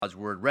God's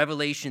word.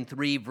 Revelation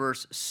 3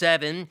 verse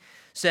 7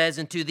 says,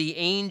 "And to the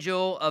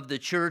angel of the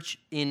church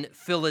in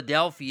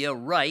Philadelphia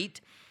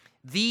write,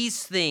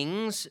 these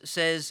things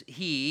says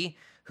he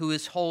who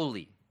is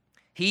holy,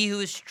 he who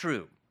is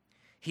true,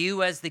 he who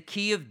has the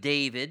key of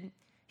David,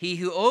 he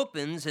who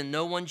opens and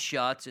no one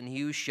shuts, and he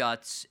who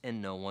shuts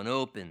and no one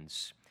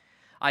opens.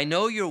 I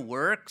know your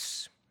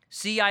works.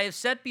 See, I have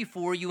set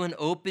before you an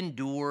open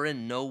door,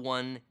 and no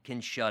one can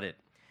shut it.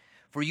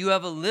 For you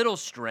have a little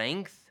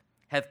strength,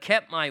 have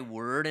kept my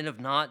word, and have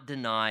not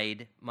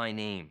denied my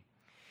name.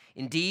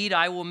 Indeed,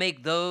 I will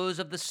make those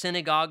of the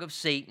synagogue of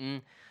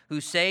Satan, who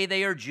say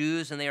they are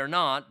Jews and they are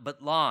not,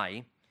 but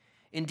lie.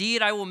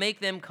 Indeed, I will make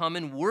them come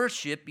and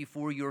worship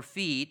before your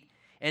feet,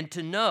 and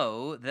to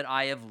know that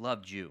I have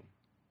loved you.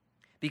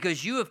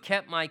 Because you have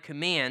kept my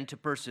command to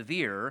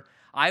persevere,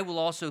 I will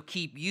also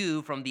keep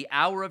you from the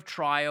hour of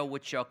trial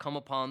which shall come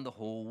upon the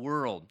whole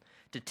world,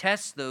 to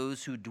test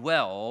those who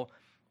dwell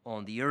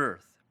on the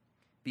earth.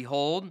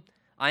 Behold,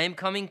 I am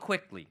coming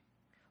quickly.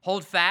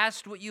 Hold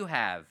fast what you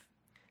have,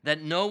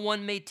 that no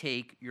one may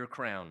take your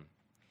crown.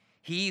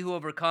 He who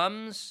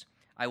overcomes,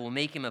 I will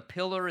make him a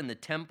pillar in the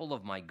temple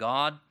of my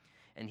God,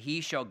 and he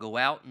shall go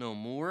out no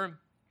more.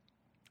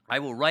 I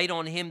will write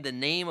on him the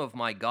name of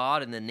my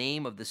God and the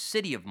name of the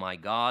city of my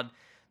God,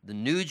 the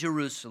New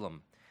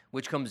Jerusalem,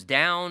 which comes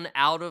down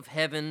out of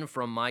heaven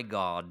from my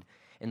God,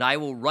 and I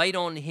will write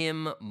on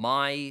him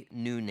my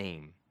new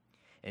name.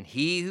 And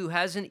he who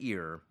has an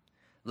ear,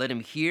 let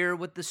him hear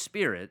what the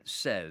Spirit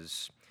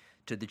says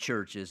to the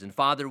churches." And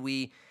Father,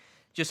 we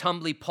just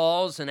humbly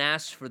pause and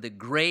ask for the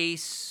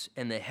grace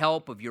and the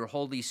help of your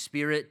Holy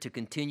Spirit to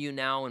continue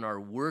now in our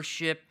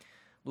worship.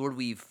 Lord,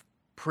 we've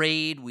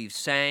prayed, we've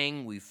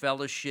sang, we've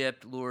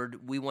fellowshipped.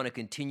 Lord, we want to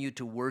continue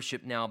to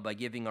worship now by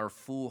giving our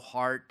full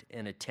heart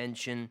and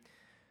attention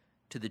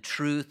to the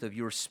truth of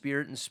your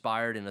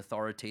Spirit-inspired and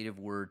authoritative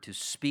word to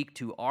speak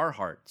to our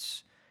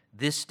hearts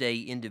this day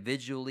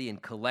individually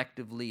and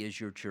collectively as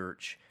your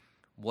church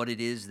what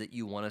it is that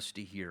you want us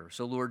to hear.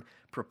 So, Lord,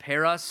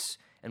 prepare us,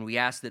 and we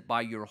ask that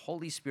by your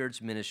Holy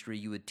Spirit's ministry,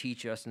 you would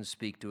teach us and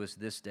speak to us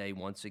this day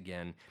once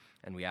again,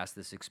 and we ask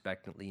this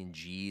expectantly in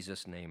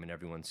Jesus' name, and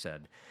everyone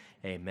said,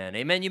 amen.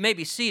 Amen. You may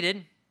be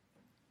seated.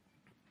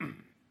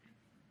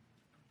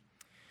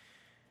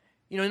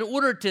 You know, in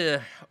order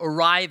to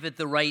arrive at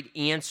the right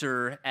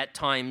answer at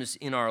times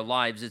in our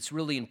lives, it's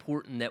really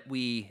important that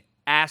we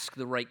ask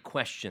the right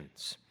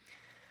questions.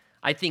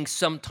 I think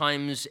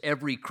sometimes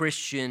every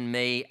Christian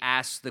may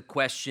ask the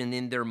question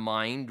in their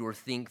mind or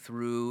think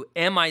through,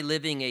 am I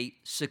living a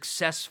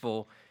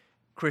successful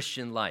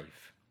Christian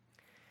life?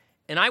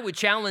 And I would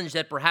challenge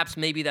that perhaps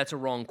maybe that's a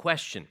wrong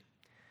question.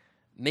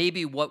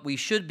 Maybe what we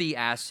should be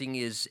asking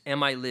is,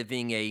 am I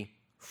living a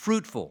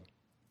fruitful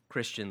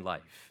Christian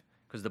life?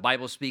 Because the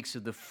Bible speaks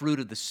of the fruit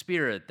of the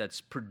Spirit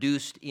that's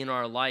produced in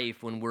our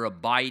life when we're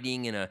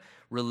abiding in a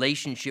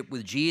relationship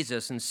with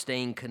Jesus and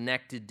staying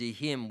connected to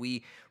Him.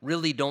 We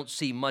really don't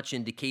see much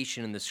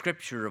indication in the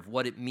Scripture of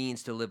what it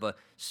means to live a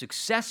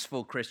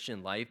successful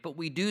Christian life, but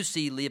we do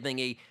see living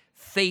a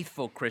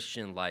faithful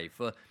Christian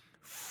life, a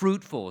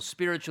fruitful,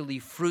 spiritually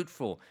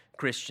fruitful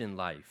Christian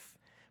life.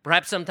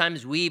 Perhaps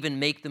sometimes we even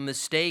make the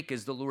mistake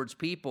as the Lord's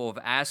people of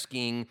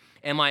asking,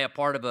 am I a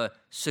part of a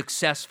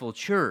successful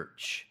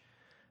church?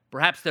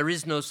 Perhaps there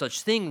is no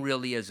such thing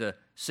really as a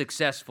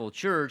successful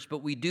church,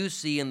 but we do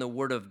see in the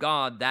Word of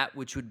God that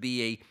which would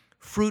be a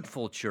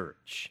fruitful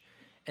church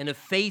and a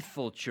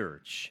faithful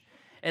church.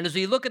 And as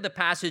we look at the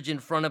passage in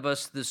front of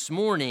us this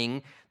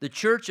morning, the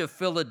church of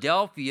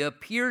Philadelphia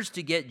appears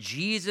to get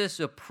Jesus'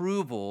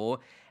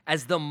 approval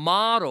as the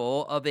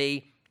model of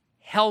a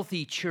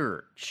healthy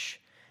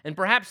church. And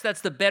perhaps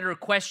that's the better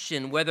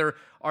question, whether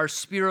our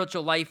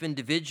spiritual life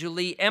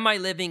individually, am I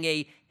living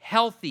a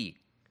healthy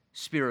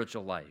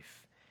spiritual life?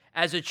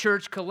 As a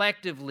church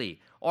collectively,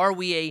 are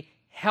we a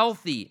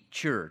healthy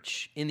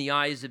church in the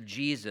eyes of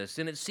Jesus?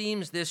 And it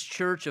seems this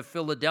church of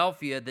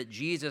Philadelphia that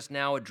Jesus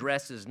now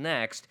addresses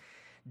next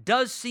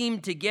does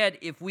seem to get,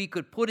 if we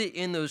could put it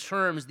in those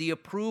terms, the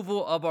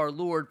approval of our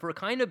Lord for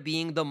kind of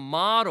being the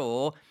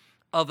model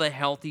of a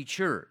healthy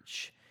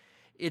church.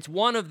 It's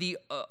one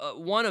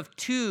of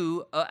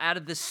two out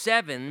of the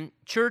 7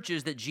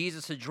 churches that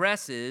Jesus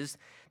addresses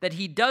that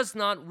he does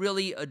not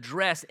really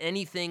address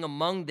anything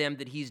among them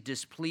that he's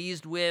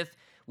displeased with.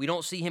 We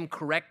don't see him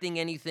correcting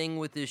anything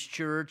with this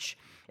church.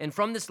 And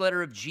from this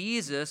letter of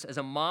Jesus as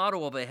a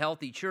model of a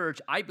healthy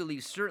church, I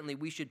believe certainly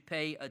we should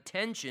pay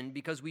attention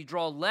because we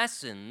draw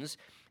lessons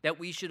that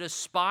we should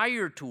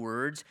aspire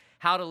towards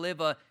how to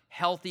live a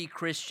healthy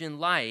Christian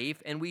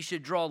life, and we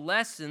should draw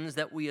lessons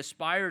that we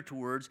aspire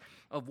towards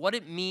of what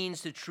it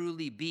means to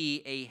truly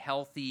be a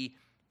healthy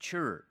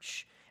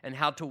church and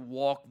how to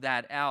walk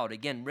that out.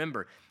 Again,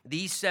 remember,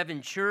 these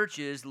 7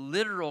 churches,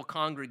 literal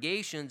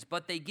congregations,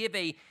 but they give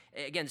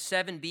again,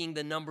 7 being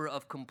the number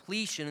of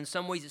completion. In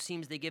some ways, it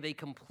seems they give a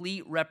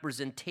complete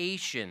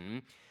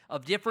representation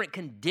of different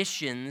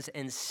conditions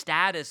and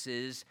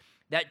statuses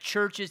that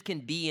churches can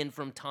be in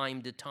from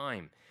time to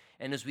time.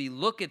 And as we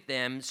look at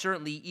them,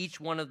 certainly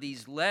each one of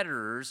these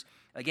letters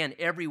Again,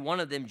 every one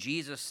of them,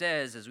 Jesus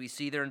says, as we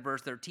see there in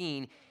verse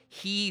 13,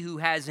 he who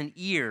has an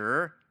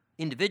ear,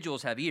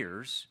 individuals have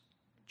ears,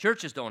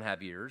 churches don't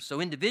have ears, so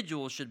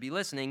individuals should be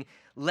listening.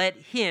 Let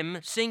him,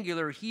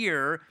 singular,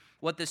 hear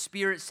what the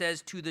Spirit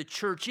says to the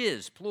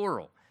churches,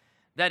 plural.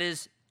 That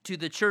is, to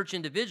the church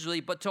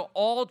individually, but to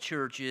all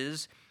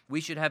churches,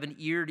 we should have an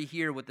ear to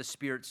hear what the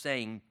Spirit's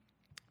saying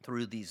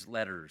through these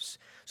letters.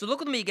 So look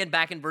with me again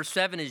back in verse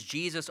 7 as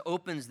Jesus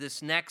opens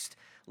this next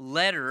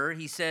letter.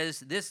 He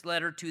says, this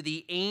letter to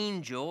the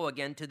angel,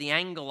 again to the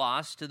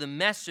angelos, to the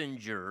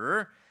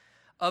messenger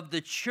of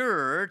the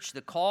church,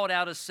 the called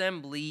out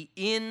assembly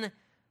in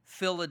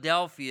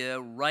Philadelphia,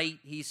 write,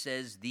 he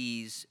says,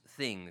 these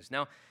things.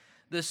 Now,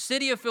 the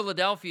city of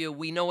Philadelphia,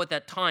 we know at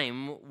that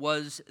time,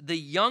 was the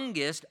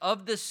youngest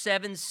of the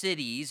 7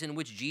 cities in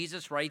which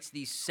Jesus writes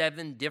these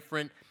 7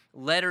 different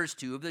letters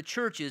to of the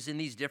churches in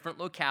these different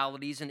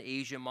localities in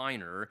Asia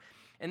Minor.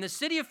 And the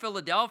city of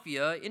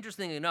Philadelphia,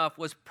 interestingly enough,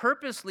 was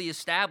purposely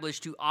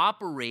established to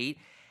operate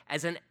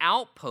as an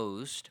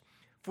outpost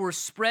for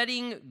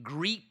spreading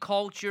Greek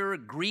culture,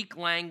 Greek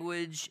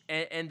language,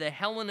 and the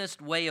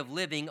Hellenist way of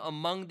living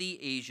among the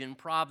Asian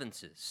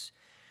provinces.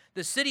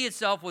 The city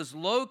itself was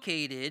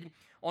located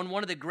on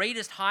one of the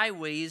greatest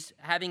highways,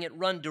 having it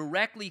run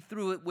directly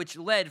through it, which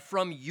led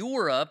from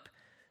Europe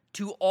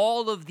to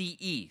all of the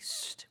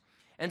East.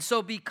 And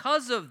so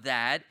because of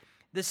that,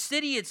 the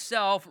city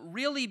itself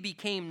really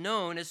became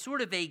known as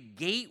sort of a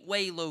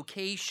gateway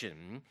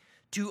location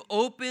to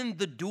open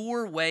the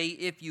doorway,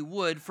 if you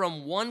would,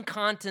 from one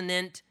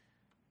continent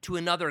to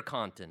another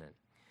continent.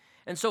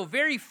 And so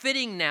very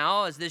fitting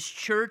now as this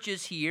church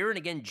is here, and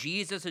again,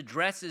 Jesus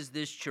addresses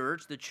this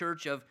church, the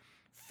church of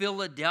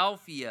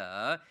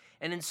Philadelphia,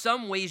 and in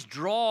some ways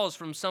draws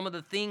from some of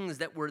the things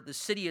that the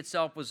city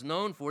itself was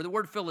known for. The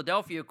word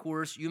Philadelphia, of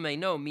course, you may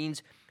know,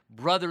 means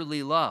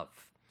brotherly love.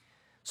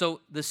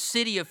 So the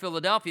city of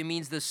Philadelphia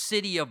means the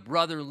city of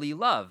brotherly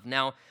love.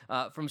 Now,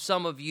 from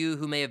some of you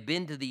who may have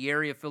been to the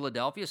area of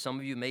Philadelphia, some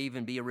of you may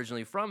even be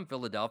originally from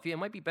Philadelphia, it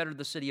might be better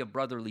the city of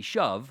brotherly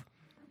shove,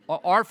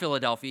 or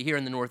Philadelphia here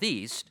in the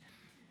Northeast.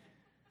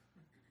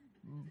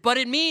 But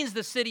it means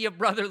the city of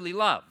brotherly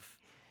love.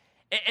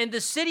 And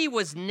the city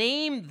was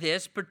named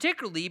this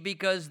particularly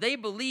because they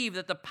believed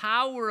that the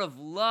power of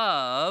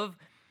love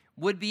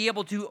would be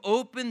able to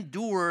open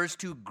doors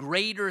to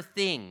greater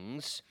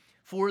things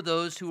for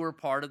those who are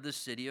part of the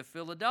city of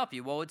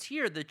Philadelphia. Well, it's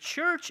here. The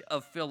church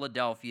of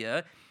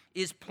Philadelphia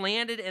is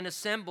planted and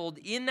assembled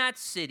in that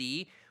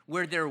city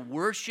where they're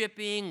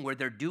worshiping, where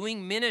they're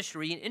doing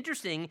ministry. And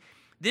interesting,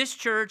 this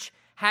church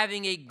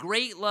having a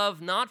great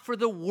love not for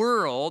the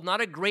world,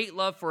 not a great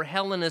love for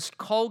Hellenist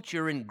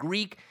culture and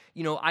Greek,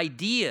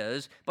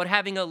 ideas, but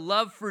having a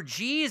love for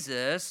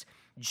Jesus.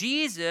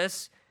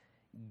 Jesus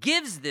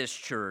gives this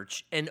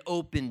church an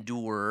open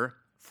door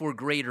for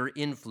greater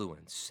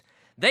influence.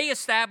 They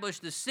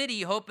established the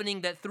city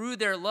hoping that through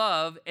their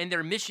love and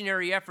their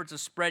missionary efforts of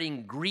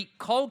spreading Greek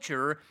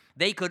culture,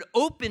 they could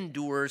open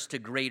doors to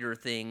greater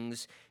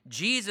things.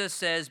 Jesus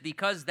says,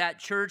 because that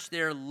church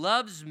there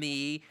loves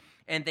me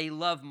and they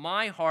love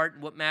my heart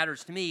and what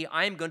matters to me,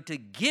 I'm going to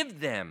give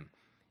them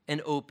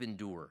an open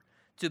door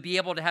to be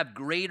able to have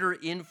greater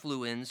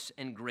influence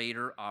and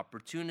greater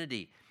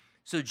opportunity.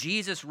 So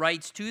Jesus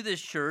writes to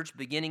this church,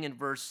 beginning in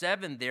verse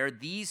 7 there,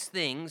 these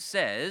things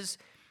says,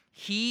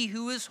 he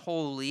who is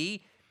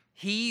holy,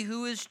 he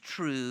who is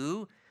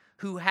true,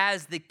 who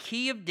has the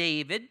key of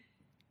David,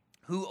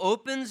 who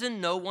opens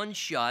and no one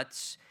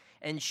shuts,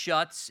 and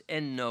shuts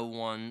and no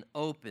one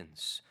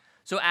opens.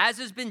 So as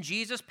has been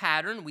Jesus'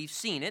 pattern, we've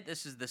seen it.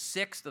 This is the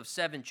 6th of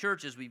 7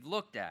 churches we've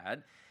looked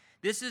at.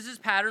 This is his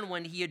pattern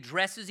when he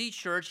addresses each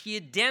church. He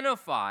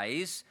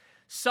identifies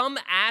some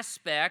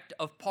aspect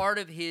of part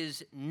of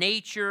his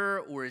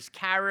nature or his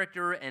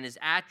character and his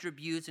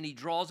attributes, and he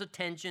draws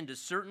attention to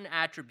certain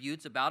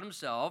attributes about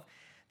himself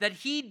that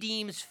he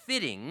deems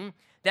fitting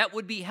that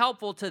would be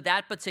helpful to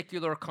that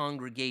particular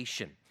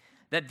congregation,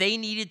 that they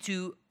needed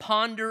to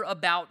ponder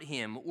about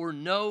him or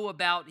know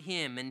about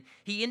him. And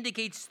he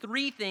indicates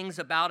 3 things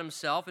about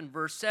himself in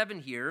verse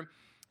 7 here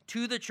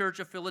to the church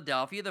of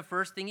Philadelphia. The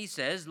first thing he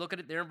says, look at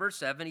it there in verse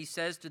 7, he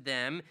says to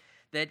them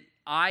that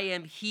I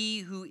am he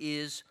who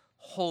is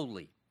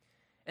holy.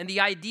 And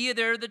the idea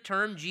there, the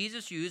term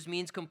Jesus used,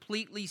 means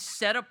completely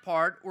set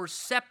apart or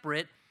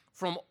separate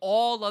from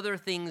all other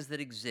things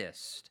that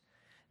exist.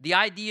 The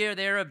idea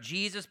there of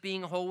Jesus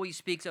being holy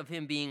speaks of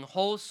him being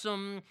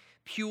wholesome,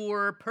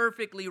 pure,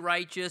 perfectly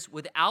righteous,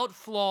 without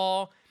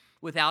flaw,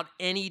 without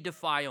any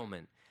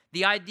defilement.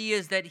 The idea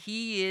is that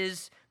he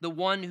is the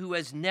one who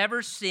has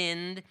never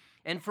sinned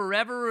and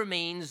forever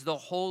remains the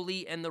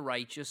holy and the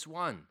righteous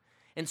one.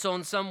 And so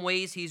in some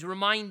ways, he's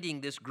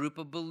reminding this group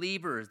of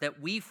believers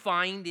that we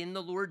find in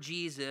the Lord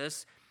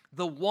Jesus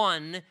the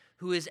one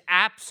who is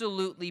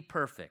absolutely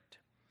perfect,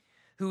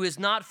 who is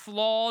not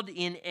flawed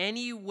in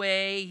any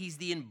way. He's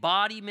the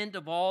embodiment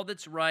of all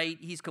that's right.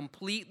 He's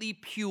completely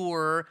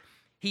pure.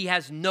 He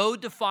has no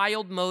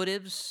defiled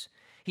motives.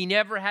 He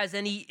never has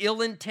any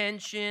ill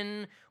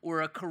intention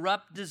or a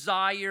corrupt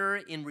desire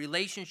in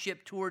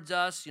relationship towards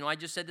us. I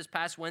just said this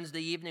past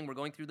Wednesday evening, we're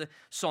going through the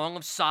Song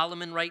of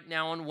Solomon right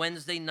now on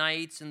Wednesday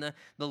nights and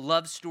the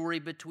love story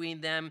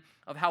between them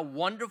of how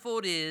wonderful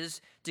it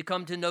is to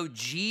come to know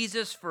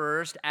Jesus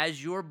first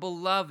as your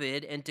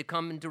beloved and to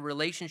come into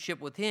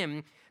relationship with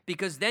him,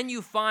 because then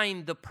you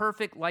find the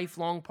perfect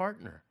lifelong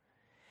partner.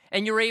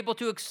 And you're able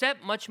to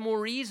accept much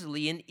more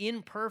easily an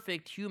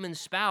imperfect human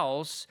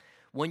spouse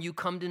when you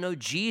come to know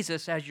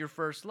Jesus as your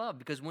first love.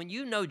 Because when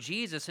you know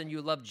Jesus and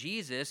you love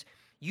Jesus,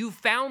 you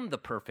found the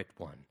perfect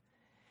one.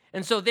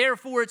 And so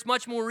therefore, it's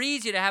much more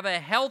easy to have a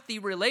healthy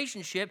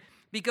relationship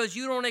because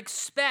you don't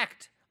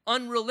expect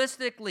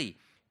unrealistically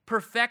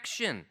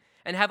perfection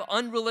and have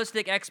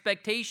unrealistic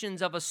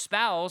expectations of a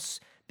spouse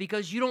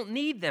because you don't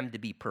need them to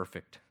be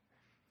perfect.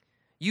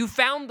 You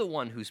found the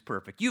one who's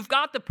perfect. You've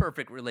got the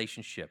perfect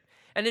relationship.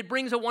 And it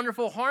brings a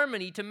wonderful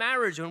harmony to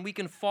marriage when we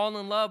can fall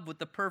in love with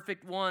the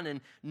perfect one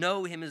and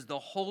know him as the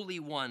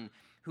Holy One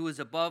who is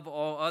above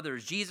all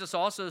others. Jesus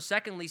also,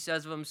 secondly,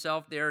 says of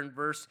himself there in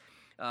verse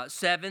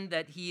 7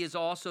 that he is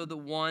also the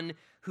one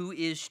who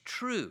is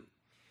true.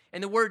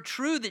 And the word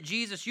true that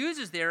Jesus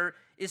uses there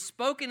is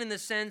spoken in the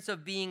sense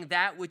of being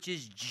that which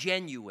is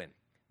genuine,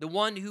 the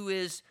one who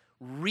is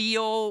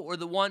real or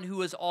the one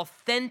who is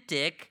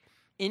authentic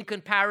in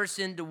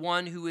comparison to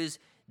one who is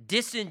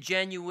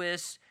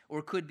disingenuous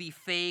or could be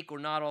fake or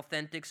not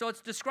authentic. So it's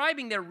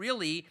describing there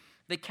really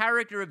the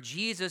character of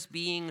Jesus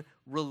being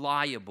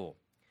reliable,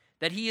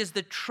 that he is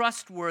the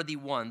trustworthy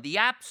one, the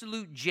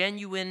absolute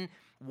genuine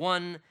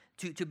one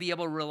to be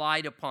able to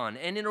relied upon.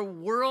 And in a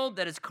world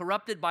that is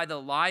corrupted by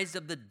the lies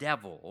of the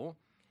devil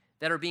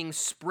that are being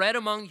spread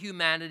among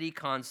humanity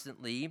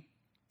constantly,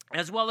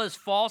 as well as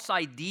false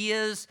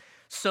ideas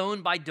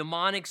sown by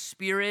demonic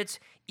spirits,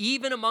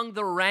 even among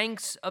the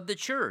ranks of the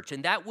church.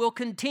 And that will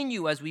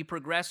continue as we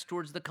progress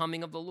towards the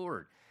coming of the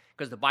Lord.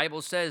 Because the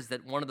Bible says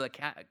that one of the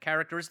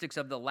characteristics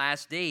of the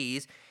last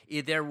days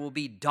is there will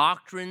be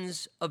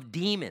doctrines of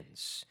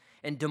demons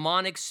and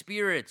demonic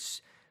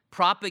spirits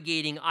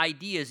propagating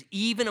ideas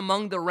even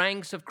among the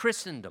ranks of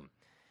Christendom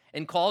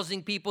and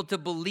causing people to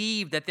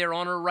believe that they're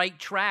on a right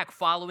track,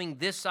 following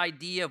this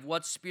idea of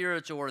what's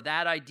spiritual or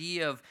that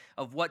idea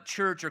of what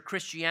church or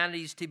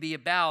Christianity is to be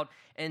about.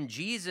 And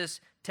Jesus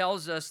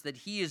tells us that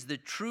he is the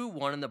true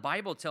one, and the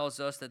Bible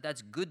tells us that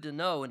that's good to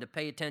know and to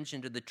pay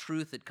attention to the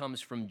truth that comes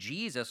from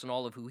Jesus and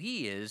all of who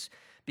he is,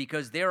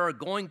 because there are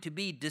going to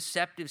be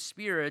deceptive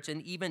spirits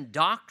and even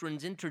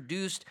doctrines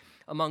introduced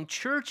among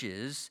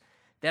churches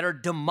that are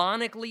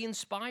demonically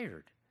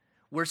inspired,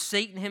 where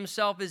Satan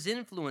himself is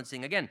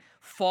influencing. Again,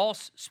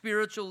 false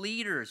spiritual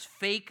leaders,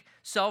 fake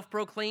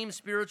self-proclaimed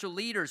spiritual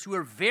leaders who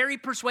are very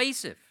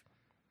persuasive,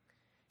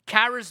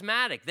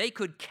 charismatic. They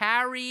could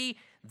carry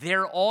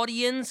their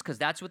audience, because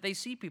that's what they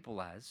see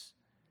people as,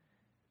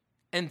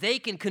 and they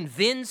can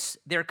convince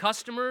their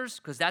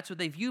customers, because that's what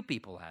they view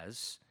people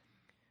as,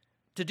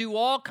 to do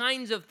all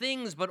kinds of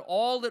things, but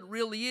all it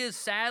really is,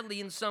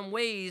 sadly in some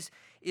ways,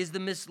 is the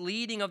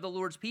misleading of the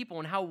Lord's people.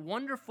 And how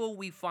wonderful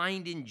we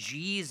find in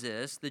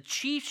Jesus, the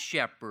chief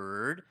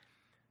shepherd,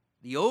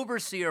 the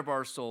overseer of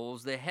our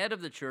souls, the head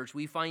of the church,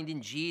 we find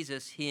in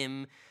Jesus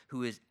him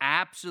who is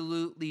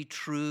absolutely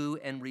true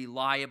and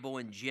reliable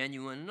and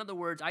genuine. In other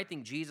words, I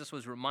think Jesus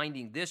was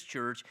reminding this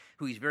church,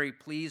 who he's very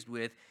pleased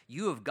with,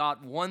 you have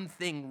got one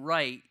thing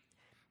right,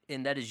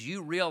 and that is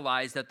you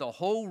realize that the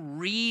whole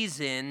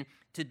reason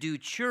to do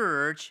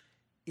church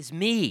is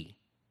me.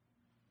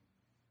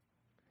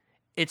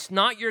 It's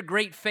not your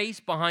great face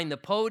behind the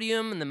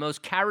podium and the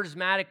most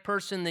charismatic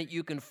person that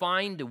you can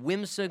find to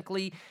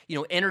whimsically,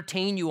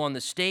 entertain you on the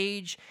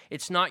stage.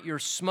 It's not your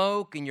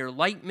smoke and your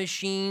light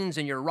machines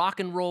and your rock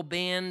and roll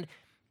band.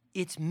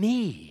 It's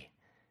me.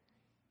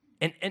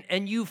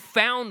 And you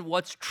found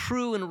what's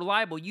true and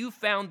reliable. You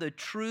found the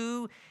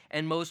true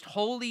and most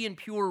holy and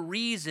pure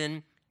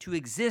reason to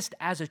exist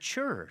as a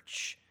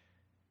church.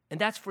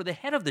 And that's for the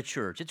head of the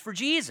church. It's for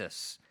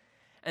Jesus.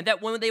 And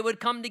that when they would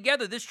come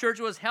together, this church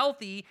was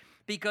healthy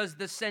because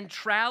the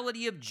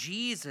centrality of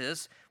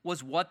Jesus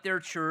was what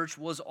their church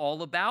was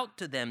all about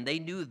to them. They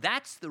knew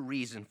that's the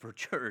reason for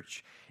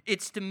church.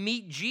 It's to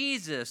meet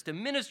Jesus, to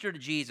minister to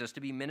Jesus, to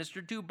be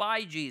ministered to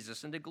by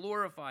Jesus, and to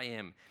glorify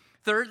him.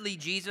 Thirdly,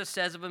 Jesus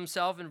says of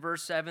himself in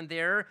verse 7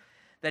 there,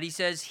 that he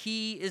says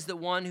he is the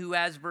one who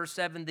has, verse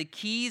 7, the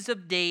keys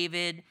of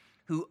David,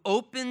 who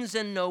opens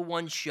and no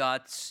one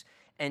shuts,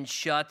 and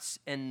shuts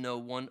and no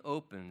one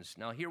opens.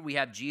 Now here we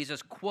have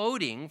Jesus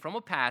quoting from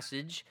a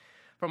passage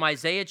from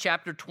Isaiah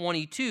chapter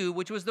 22,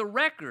 which was the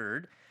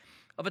record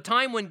of a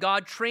time when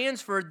God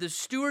transferred the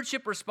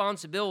stewardship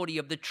responsibility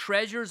of the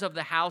treasures of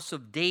the house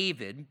of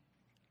David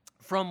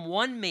from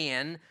one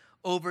man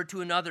over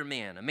to another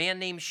man. A man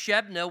named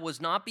Shebna was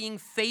not being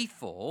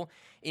faithful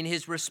in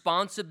his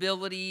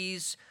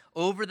responsibilities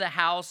over the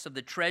house of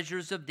the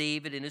treasures of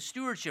David in his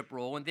stewardship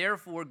role, and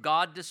therefore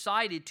God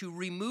decided to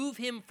remove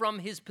him from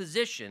his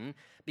position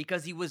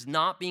because he was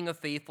not being a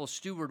faithful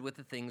steward with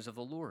the things of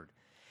the Lord.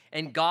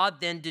 And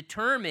God then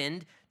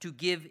determined to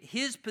give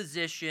his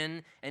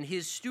position and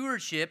his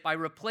stewardship by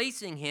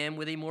replacing him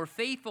with a more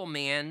faithful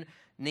man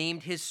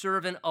named his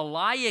servant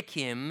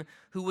Eliakim,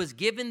 who was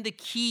given the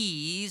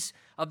keys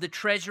of the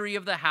treasury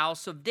of the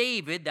house of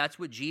David. That's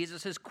what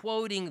Jesus is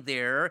quoting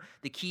there,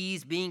 the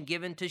keys being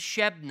given to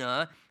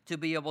Shebna to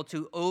be able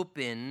to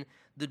open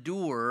the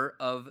door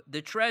of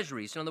the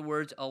treasury. So in other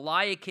words,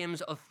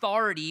 Eliakim's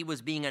authority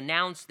was being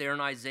announced there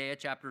in Isaiah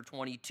chapter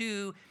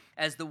 22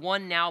 as the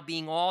one now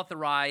being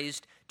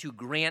authorized to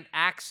grant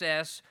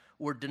access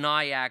or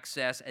deny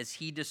access as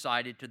he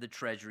decided to the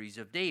treasuries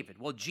of David.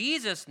 Well,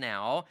 Jesus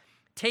now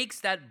takes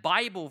that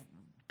Bible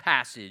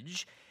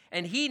passage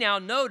and he now,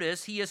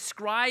 notice, he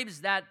ascribes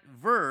that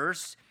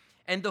verse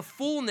and the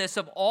fullness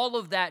of all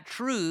of that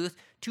truth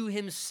to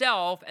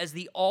himself as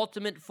the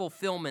ultimate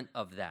fulfillment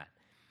of that,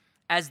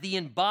 as the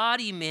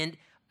embodiment,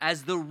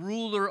 as the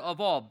ruler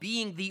of all,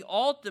 being the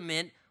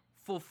ultimate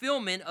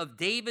fulfillment of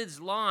David's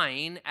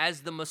line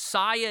as the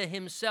Messiah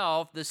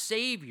himself, the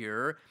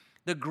Savior,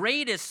 the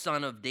greatest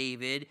son of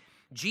David.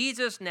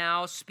 Jesus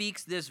now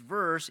speaks this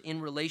verse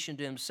in relation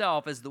to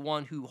himself as the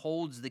one who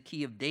holds the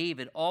key of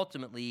David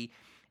ultimately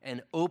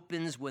and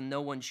opens when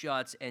no one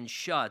shuts and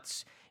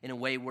shuts in a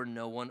way where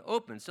no one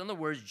opens. So in other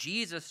words,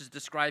 Jesus is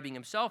describing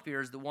himself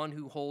here as the one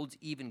who holds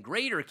even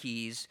greater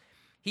keys.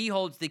 He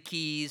holds the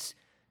keys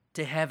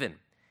to heaven.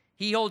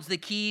 He holds the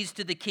keys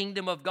to the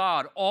kingdom of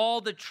God,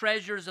 all the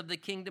treasures of the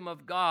kingdom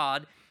of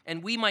God.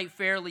 And we might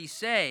fairly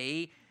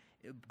say,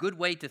 a good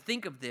way to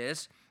think of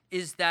this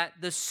is that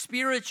the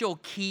spiritual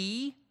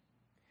key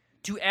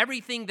to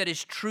everything that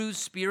is true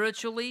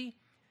spiritually,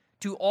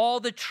 to all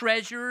the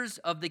treasures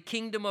of the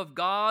kingdom of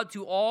God,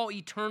 to all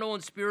eternal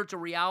and spiritual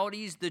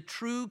realities, the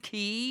true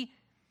key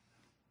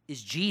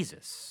is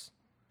Jesus.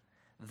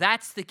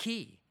 That's the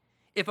key.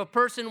 If a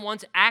person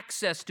wants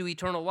access to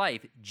eternal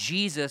life,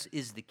 Jesus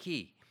is the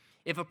key.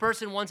 If a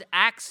person wants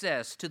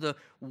access to the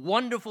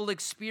wonderful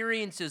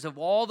experiences of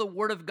all the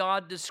Word of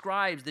God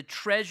describes, the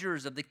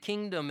treasures of the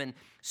kingdom and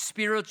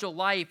spiritual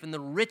life and the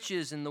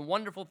riches and the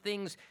wonderful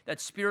things that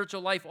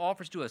spiritual life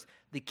offers to us,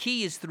 the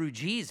key is through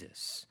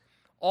Jesus.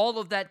 All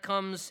of that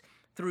comes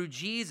through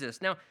Jesus.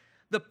 Now,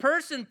 the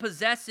person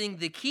possessing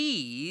the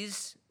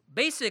keys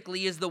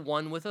basically is the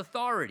one with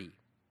authority.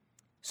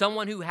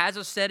 Someone who has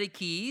a set of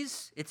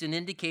keys, it's an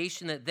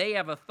indication that they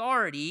have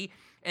authority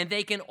and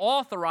they can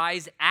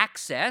authorize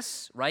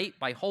access, right,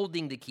 by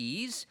holding the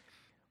keys,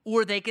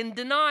 or they can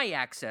deny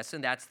access,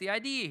 and that's the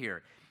idea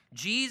here.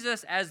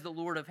 Jesus, as the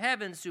Lord of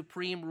heaven,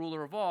 supreme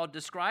ruler of all,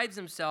 describes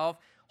himself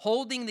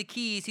holding the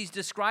keys. He's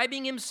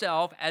describing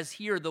himself as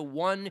here the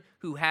one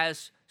who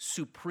has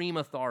supreme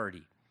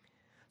authority,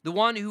 the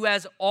one who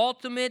has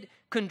ultimate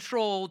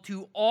control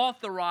to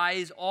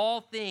authorize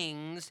all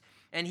things,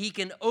 and he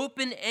can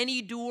open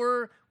any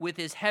door with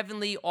his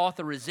heavenly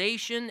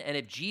authorization. And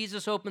if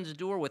Jesus opens a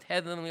door with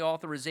heavenly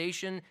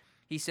authorization,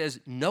 he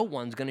says no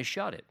one's going to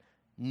shut it.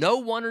 No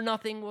one or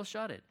nothing will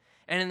shut it.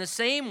 And in the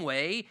same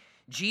way,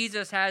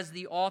 Jesus has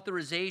the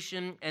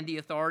authorization and the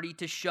authority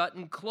to shut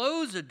and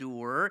close a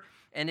door.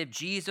 And if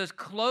Jesus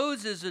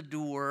closes a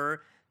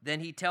door, then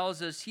he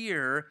tells us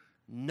here,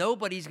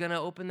 nobody's going to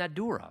open that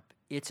door up.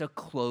 It's a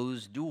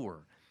closed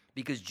door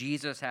because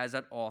Jesus has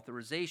that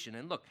authorization.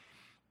 And look,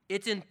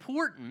 it's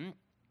important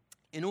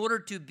in order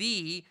to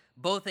be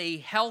both a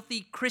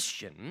healthy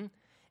Christian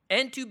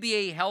and to be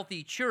a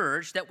healthy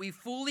church that we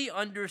fully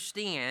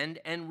understand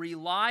and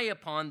rely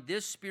upon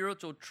this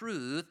spiritual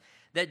truth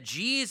that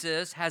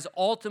Jesus has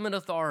ultimate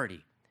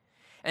authority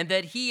and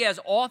that he has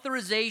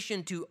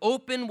authorization to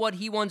open what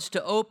he wants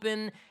to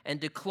open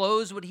and to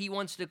close what he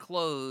wants to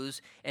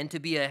close. And to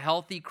be a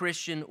healthy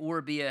Christian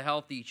or be a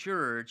healthy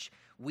church,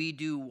 we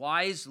do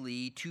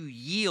wisely to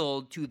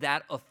yield to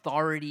that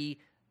authority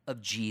of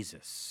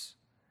Jesus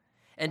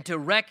and to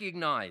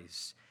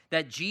recognize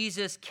that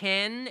Jesus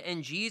can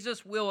and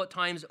Jesus will at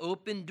times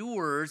open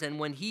doors, and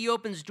when he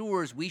opens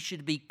doors, we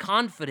should be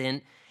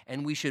confident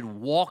and we should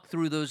walk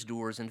through those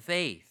doors in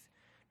faith,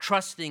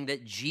 trusting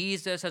that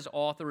Jesus has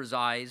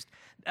authorized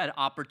that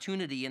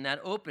opportunity and that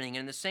opening.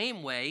 And in the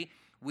same way,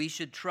 we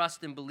should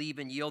trust and believe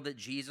and yield that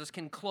Jesus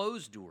can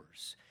close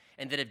doors,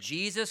 and that if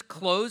Jesus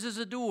closes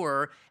a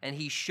door and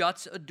he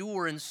shuts a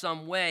door in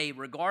some way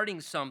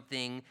regarding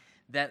something,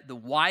 that the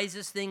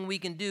wisest thing we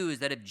can do is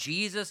that if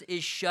Jesus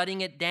is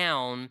shutting it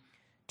down,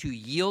 to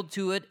yield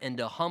to it and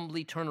to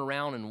humbly turn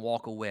around and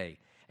walk away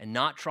and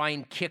not try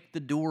and kick the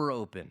door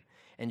open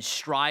and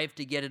strive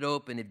to get it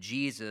open if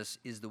Jesus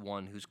is the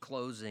one who's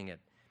closing it.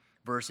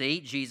 Verse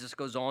 8, Jesus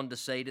goes on to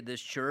say to this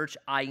church,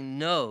 I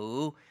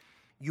know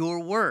your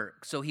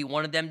work. So he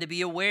wanted them to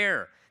be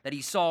aware that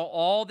he saw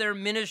all their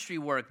ministry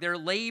work, their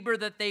labor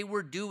that they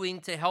were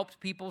doing to help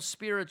people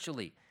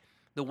spiritually,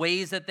 the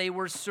ways that they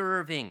were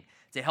serving,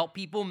 to help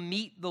people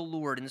meet the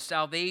Lord in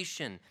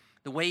salvation,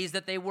 the ways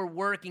that they were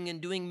working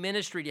and doing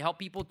ministry to help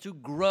people to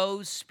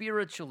grow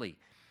spiritually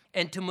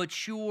and to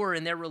mature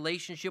in their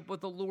relationship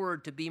with the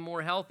Lord, to be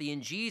more healthy.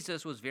 And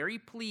Jesus was very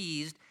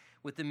pleased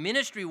with the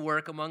ministry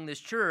work among this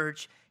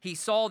church. He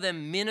saw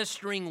them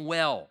ministering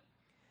well,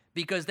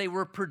 because they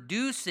were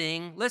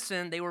producing,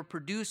 listen, they were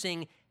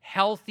producing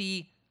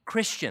healthy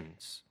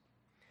Christians.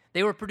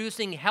 They were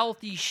producing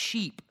healthy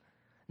sheep,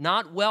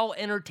 not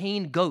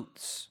well-entertained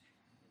goats.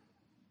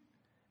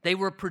 They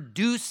were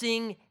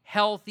producing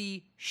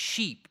healthy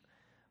sheep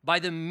by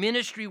the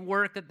ministry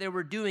work that they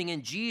were doing.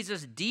 And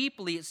Jesus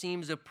deeply, it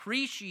seems,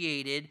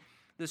 appreciated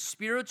the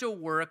spiritual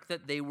work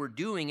that they were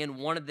doing and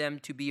wanted them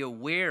to be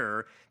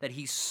aware that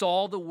he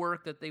saw the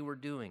work that they were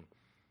doing.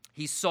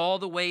 He saw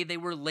the way they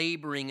were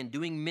laboring and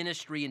doing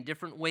ministry in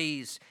different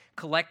ways,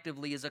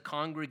 collectively as a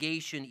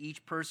congregation,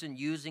 each person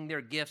using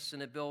their gifts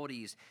and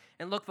abilities.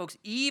 And look, folks,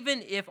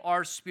 even if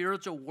our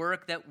spiritual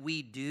work that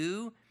we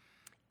do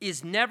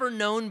is never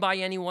known by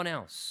anyone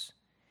else,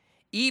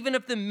 even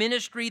if the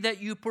ministry that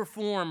you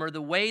perform or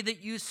the way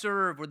that you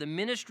serve or the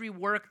ministry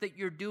work that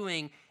you're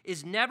doing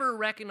is never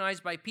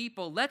recognized by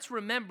people, let's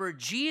remember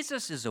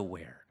Jesus is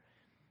aware.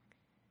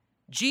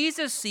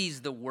 Jesus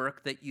sees the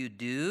work that you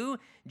do.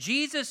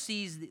 Jesus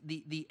sees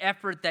the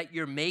effort that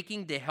you're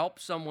making to help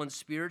someone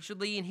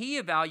spiritually, and he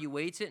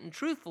evaluates it. And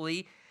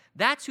truthfully,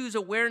 that's whose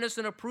awareness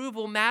and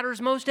approval matters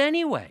most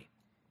anyway.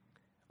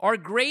 Our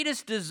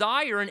greatest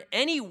desire in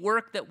any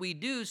work that we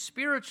do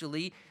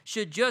spiritually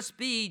should just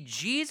be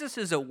Jesus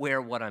is aware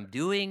what I'm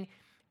doing,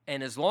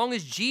 and as long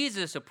as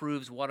Jesus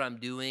approves what I'm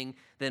doing,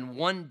 then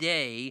one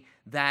day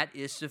that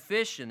is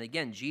sufficient.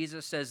 Again,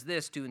 Jesus says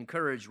this to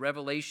encourage.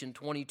 Revelation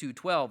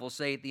 22:12 will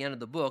say at the end of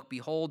the book,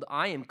 "Behold,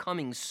 I am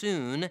coming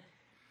soon,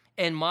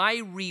 and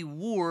my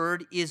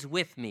reward is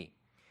with me,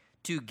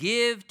 to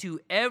give to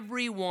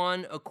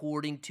everyone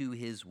according to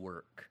his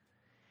work."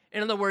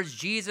 In other words,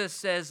 Jesus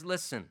says,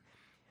 listen,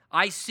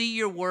 I see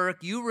your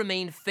work. You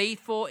remain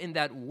faithful in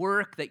that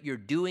work that you're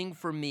doing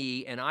for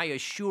me, and I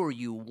assure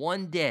you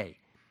one day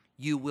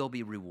you will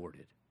be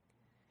rewarded,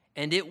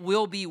 and it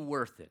will be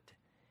worth it,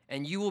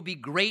 and you will be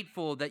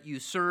grateful that you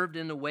served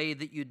in the way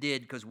that you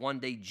did, because one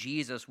day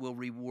Jesus will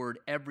reward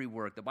every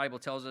work. The Bible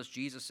tells us,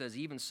 Jesus says,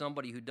 even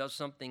somebody who does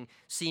something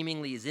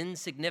seemingly as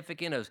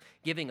insignificant as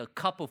giving a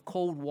cup of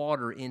cold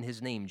water in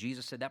his name,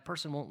 Jesus said that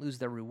person won't lose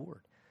their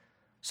reward.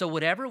 So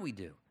whatever we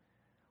do,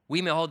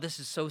 we may, this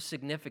is so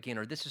significant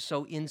or this is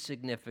so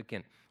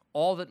insignificant.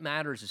 All that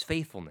matters is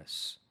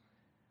faithfulness.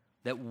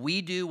 That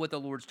we do what the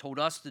Lord's told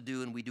us to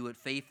do and we do it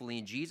faithfully.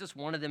 And Jesus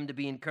wanted them to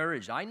be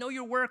encouraged. I know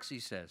your works, he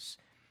says.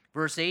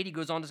 Verse 8, he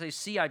goes on to say,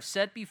 see, I've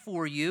set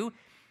before you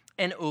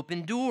an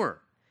open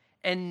door,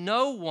 and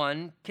no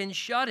one can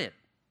shut it.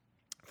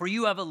 For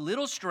you have a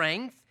little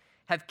strength,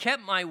 have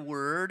kept my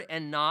word,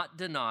 and not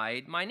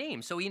denied my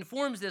name. So he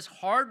informs this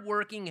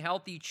hardworking,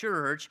 healthy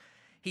church.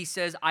 He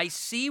says, I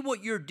see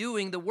what you're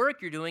doing, the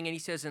work you're doing, and he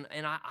says, and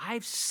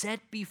I've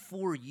set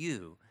before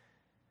you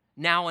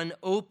now an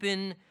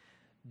open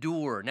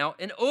door. Now,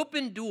 an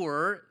open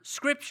door,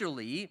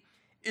 scripturally,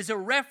 is a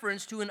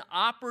reference to an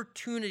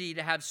opportunity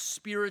to have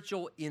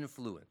spiritual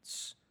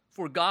influence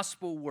for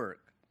gospel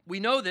work. We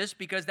know this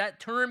because that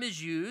term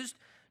is used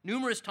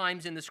numerous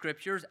times in the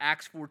scriptures.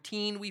 Acts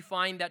 14, we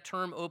find that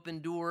term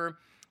open door.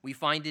 We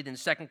find it in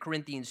 2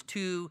 Corinthians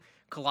 2,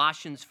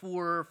 Colossians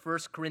 4, 1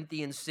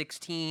 Corinthians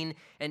 16,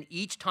 and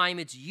each time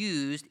it's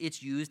used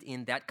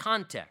in that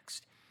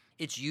context.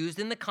 It's used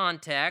in the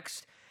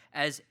context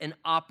as an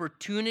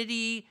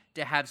opportunity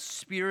to have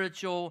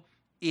spiritual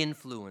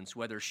influence,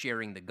 whether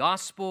sharing the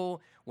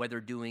gospel, whether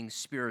doing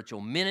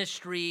spiritual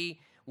ministry,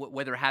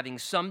 whether having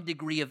some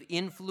degree of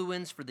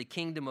influence for the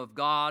kingdom of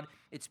God.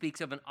 It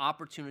speaks of an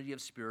opportunity of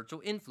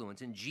spiritual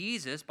influence. And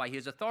Jesus, by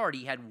his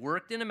authority, had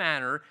worked in a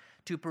manner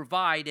to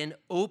provide an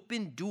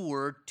open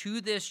door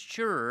to this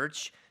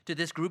church, to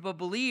this group of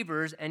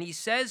believers, and he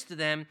says to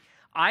them,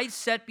 I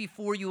set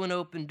before you an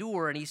open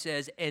door, and he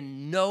says,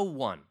 and no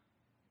one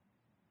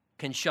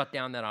can shut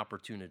down that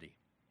opportunity.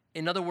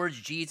 In other words,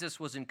 Jesus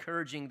was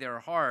encouraging their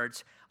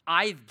hearts.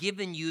 I've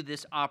given you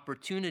this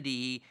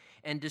opportunity,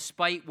 and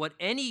despite what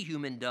any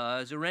human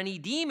does or any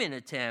demon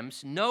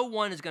attempts, no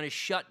one is going to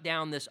shut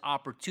down this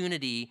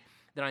opportunity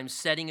that I'm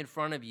setting in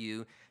front of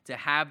you to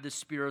have the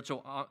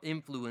spiritual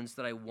influence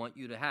that I want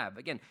you to have.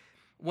 Again,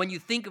 when you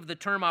think of the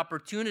term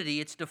opportunity,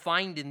 it's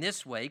defined in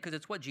this way because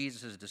it's what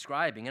Jesus is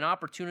describing. An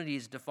opportunity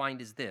is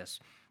defined as this: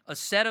 a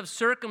set of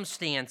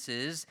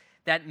circumstances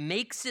that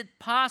makes it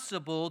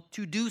possible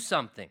to do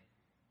something.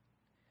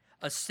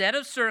 A set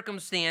of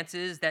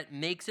circumstances that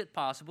makes it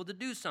possible to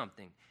do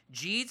something.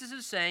 Jesus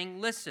is saying,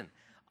 listen,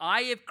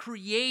 I have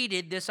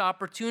created this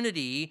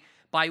opportunity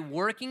by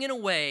working in a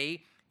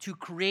way to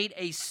create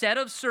a set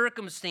of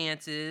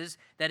circumstances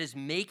that is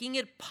making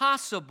it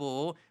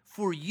possible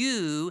for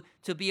you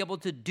to be able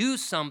to do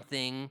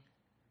something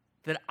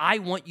that I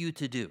want you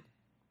to do.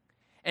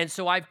 And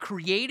so I've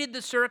created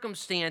the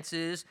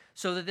circumstances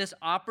so that this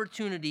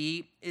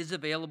opportunity is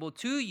available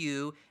to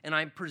you, and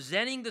I'm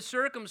presenting the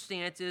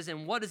circumstances,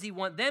 and what does he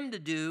want them to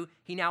do?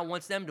 He now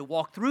wants them to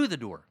walk through the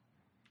door.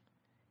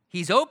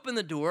 He's opened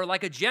the door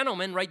like a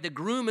gentleman, right? The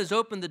groom has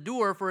opened the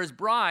door for his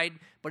bride,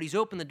 but he's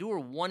opened the door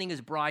wanting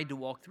his bride to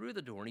walk through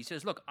the door. And he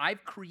says, look,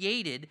 I've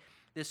created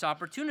this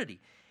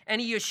opportunity. And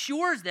he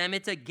assures them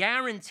it's a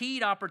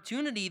guaranteed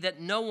opportunity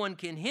that no one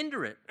can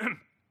hinder it.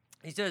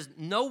 He says,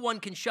 no one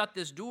can shut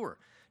this door.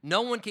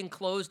 No one can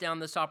close down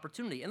this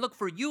opportunity. And look,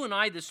 for you and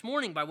I this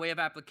morning, by way of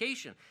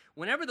application,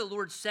 whenever the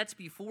Lord sets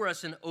before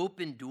us an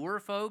open door,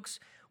 folks,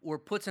 or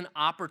puts an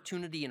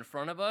opportunity in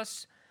front of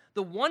us,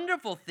 the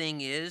wonderful thing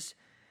is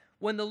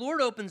when the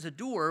Lord opens a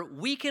door,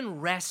 we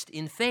can rest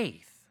in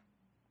faith.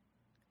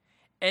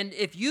 And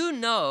if you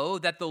know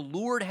that the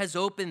Lord has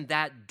opened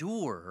that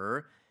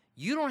door,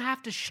 you don't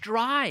have to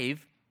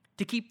strive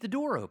to keep the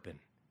door open.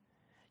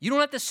 You don't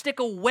have to stick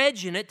a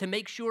wedge in it to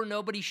make sure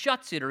nobody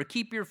shuts it or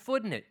keep your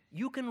foot in it.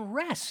 You can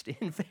rest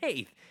in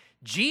faith.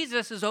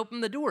 Jesus has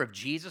opened the door. If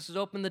Jesus has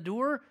opened the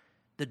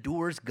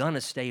door's going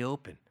to stay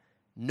open.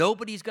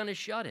 Nobody's going to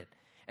shut it.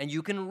 And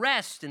you can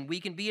rest and we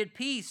can be at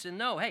peace and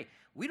know, hey,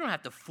 we don't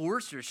have to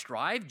force or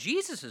strive.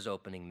 Jesus is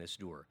opening this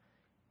door.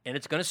 And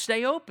it's going to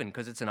stay open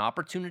because it's an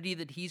opportunity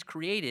that he's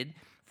created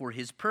for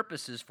his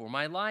purposes for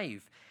my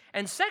life.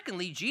 And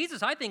secondly,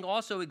 Jesus, I think,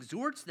 also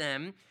exhorts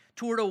them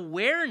toward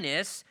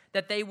awareness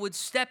that they would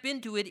step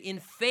into it in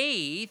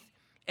faith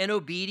and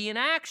obedient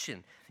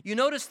action. You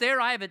notice there,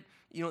 I have it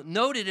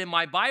noted in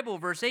my Bible,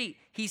 verse 8.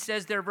 He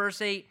says there,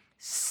 verse 8,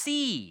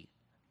 see,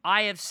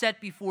 I have set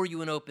before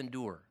you an open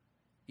door.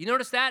 You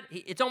notice that?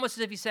 It's almost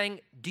as if he's saying,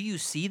 do you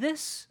see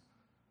this?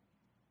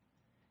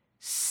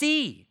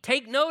 See,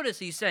 take notice,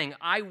 he's saying,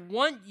 I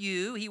want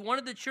you, he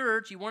wanted the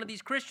church, he wanted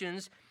these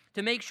Christians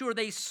to make sure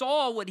they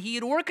saw what he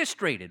had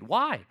orchestrated.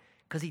 Why?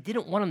 Because he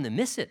didn't want them to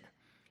miss it.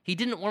 He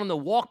didn't want them to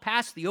walk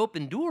past the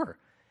open door.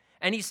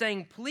 And he's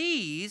saying,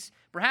 please,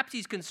 perhaps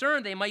he's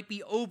concerned they might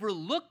be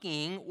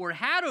overlooking or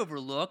had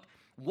overlooked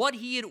what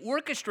he had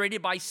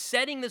orchestrated by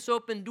setting this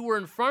open door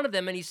in front of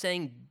them. And he's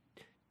saying,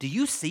 do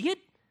you see it?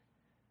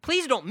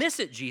 Please don't miss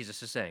it,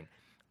 Jesus is saying.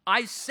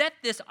 I set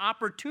this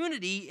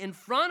opportunity in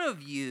front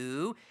of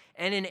you,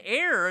 and in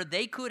error,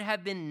 they could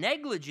have been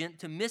negligent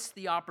to miss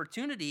the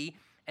opportunity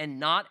and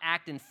not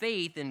act in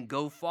faith and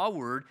go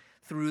forward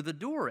through the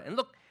door. And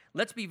look,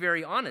 let's be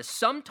very honest.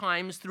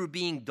 Sometimes through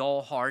being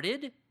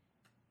dull-hearted,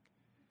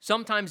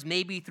 sometimes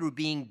maybe through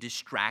being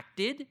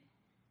distracted,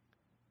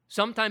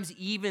 sometimes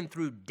even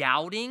through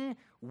doubting,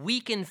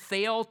 we can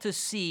fail to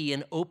see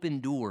an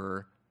open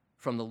door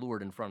from the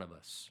Lord in front of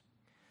us.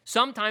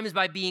 Sometimes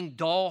by being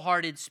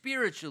dull-hearted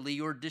spiritually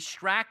or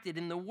distracted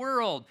in the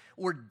world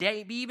or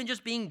even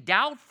just being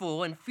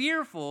doubtful and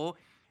fearful,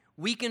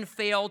 we can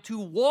fail to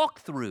walk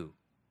through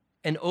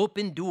an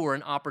open door,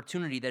 an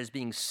opportunity that is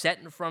being set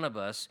in front of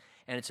us,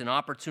 and it's an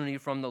opportunity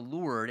from the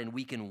Lord, and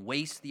we can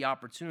waste the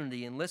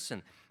opportunity. And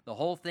listen, the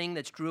whole thing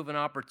that's true of an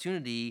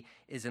opportunity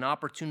is an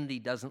opportunity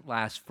doesn't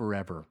last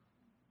forever.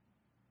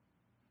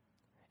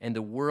 And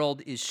the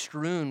world is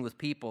strewn with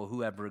people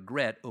who have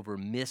regret over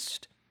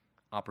missed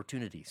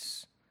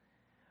opportunities.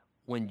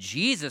 When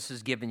Jesus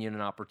has given you an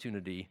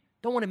opportunity,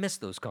 don't want to miss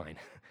those kind.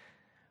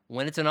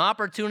 When it's an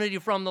opportunity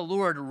from the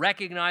Lord,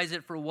 recognize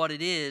it for what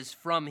it is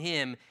from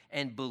him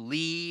and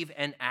believe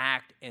and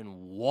act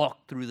and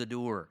walk through the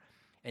door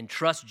and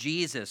trust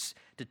Jesus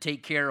to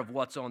take care of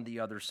what's on the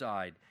other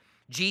side.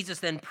 Jesus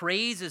then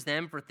praises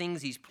them for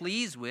things he's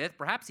pleased with,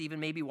 perhaps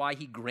even maybe why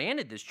he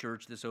granted this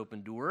church this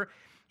open door.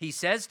 He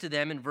says to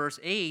them in verse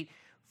 8,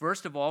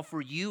 first of all,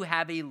 for you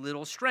have a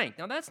little strength.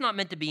 Now, that's not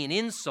meant to be an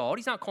insult.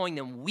 He's not calling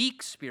them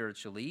weak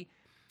spiritually.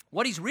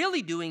 What he's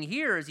really doing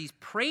here is he's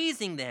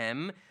praising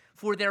them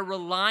for their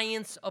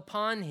reliance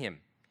upon him.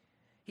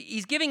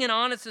 He's giving an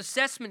honest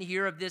assessment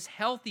here of this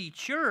healthy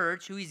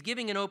church who he's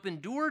giving an open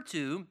door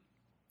to.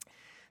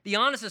 The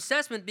honest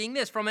assessment being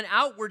this: from an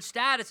outward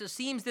status, it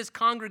seems this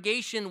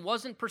congregation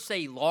wasn't per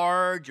se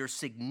large or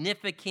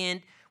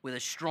significant, with a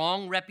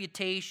strong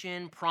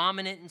reputation,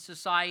 prominent in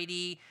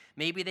society.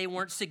 Maybe they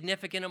weren't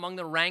significant among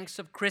the ranks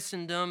of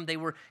Christendom. They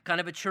were kind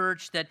of a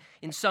church that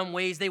in some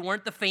ways they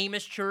weren't the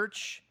famous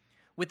church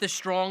with a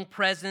strong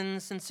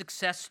presence and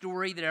success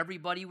story that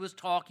everybody was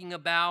talking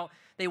about.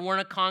 They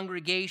weren't a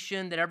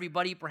congregation that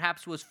everybody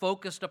perhaps was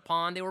focused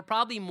upon. They were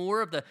probably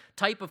more of the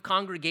type of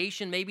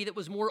congregation maybe that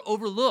was more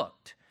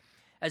overlooked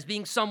as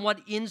being somewhat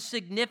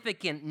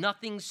insignificant,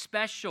 nothing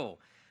special.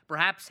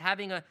 Perhaps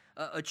having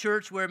a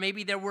church where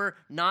maybe there were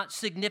not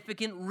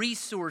significant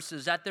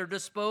resources at their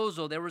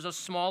disposal. There was a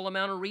small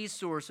amount of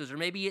resources, or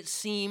maybe it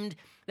seemed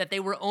that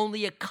they were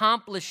only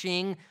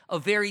accomplishing a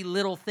very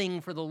little thing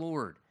for the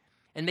Lord.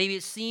 And maybe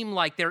it seemed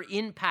like their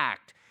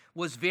impact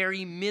was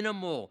very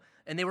minimal,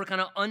 and they were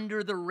kind of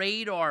under the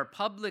radar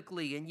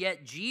publicly, and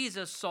yet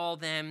Jesus saw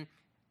them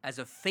as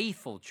a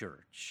faithful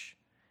church.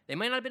 They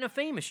might not have been a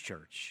famous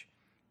church,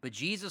 but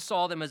Jesus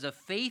saw them as a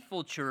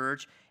faithful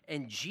church,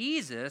 and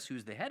Jesus,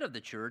 who's the head of the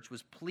church,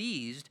 was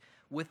pleased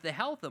with the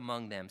health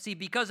among them. See,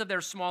 because of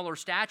their smaller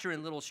stature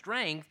and little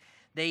strength,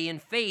 they in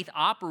faith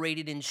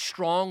operated in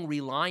strong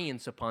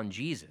reliance upon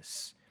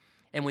Jesus.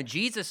 And when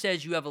Jesus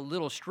says you have a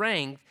little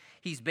strength,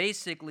 he's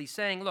basically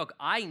saying, look,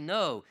 I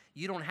know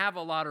you don't have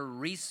a lot of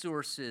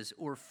resources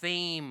or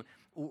fame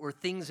or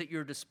things at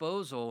your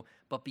disposal,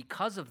 but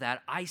because of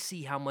that, I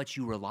see how much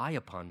you rely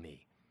upon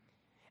me.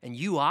 And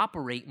you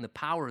operate in the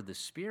power of the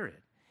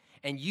Spirit.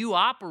 And you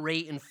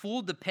operate in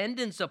full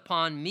dependence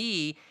upon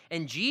me.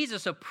 And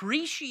Jesus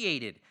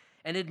appreciated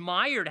and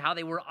admired how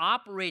they were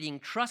operating,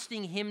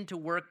 trusting him to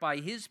work by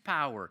his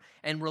power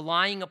and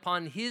relying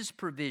upon his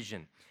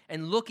provision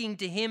and looking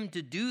to him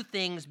to do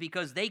things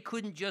because they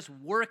couldn't just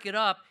work it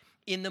up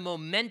in the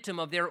momentum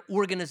of their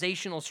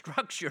organizational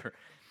structure.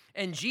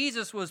 And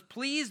Jesus was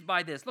pleased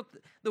by this. Look,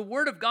 the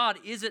Word of God,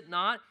 is it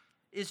not,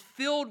 is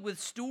filled with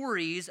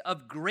stories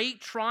of great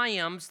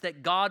triumphs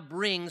that God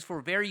brings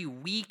for very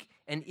weak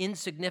and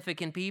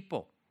insignificant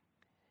people.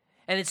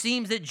 And it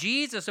seems that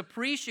Jesus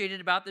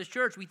appreciated about this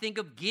church. We think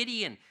of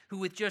Gideon, who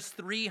with just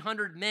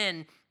 300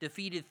 men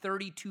defeated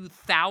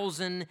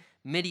 32,000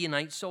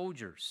 Midianite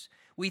soldiers.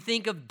 We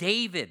think of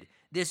David,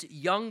 this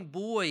young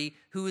boy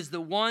who is the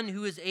one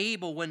who is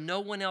able, when no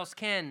one else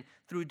can,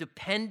 through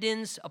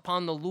dependence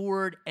upon the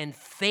Lord and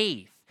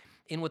faith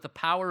in what the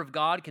power of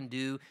God can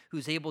do,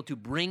 who's able to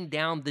bring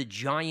down the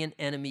giant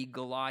enemy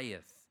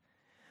Goliath.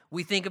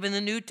 We think of in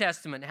the New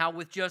Testament how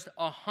with just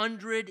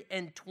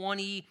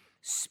 120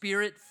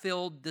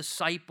 Spirit-filled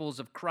disciples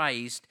of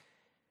Christ,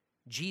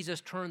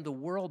 Jesus turned the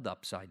world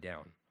upside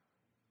down.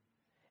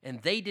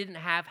 And they didn't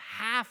have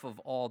half of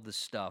all the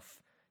stuff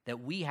that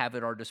we have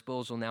at our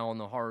disposal now on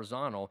the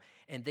horizontal,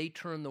 and they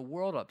turned the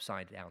world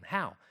upside down.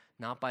 How?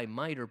 Not by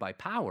might or by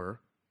power,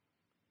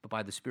 but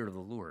by the Spirit of the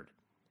Lord.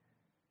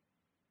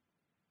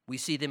 We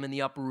see them in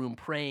the upper room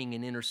praying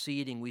and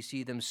interceding. We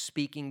see them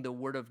speaking the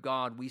word of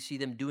God. We see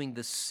them doing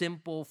the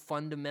simple,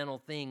 fundamental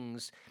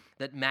things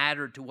that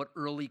mattered to what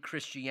early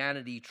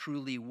Christianity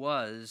truly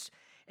was.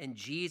 And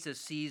Jesus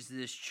sees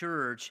this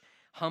church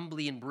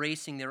humbly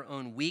embracing their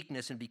own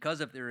weakness, and because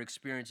of their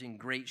experiencing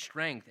great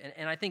strength.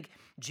 And I think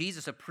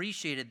Jesus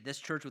appreciated this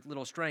church with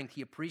little strength.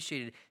 He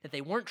appreciated that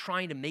they weren't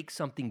trying to make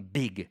something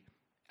big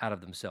out of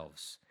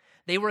themselves.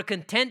 They were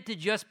content to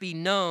just be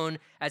known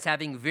as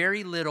having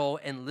very little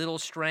and little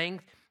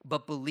strength,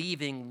 but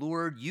believing,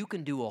 Lord, you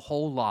can do a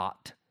whole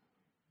lot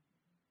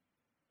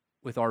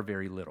with our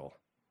very little.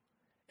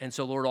 And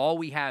so, Lord, all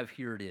we have,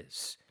 here it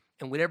is.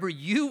 And whatever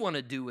you want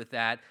to do with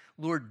that,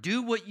 Lord,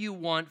 do what you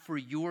want for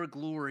your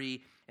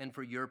glory and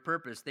for your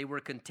purpose. They were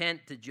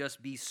content to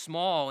just be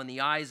small in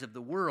the eyes of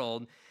the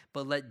world,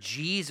 but let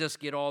Jesus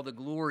get all the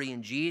glory,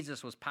 and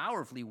Jesus was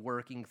powerfully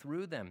working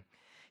through them.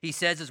 He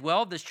says as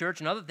well, this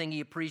church, another thing he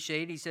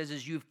appreciated, he says,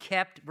 is you've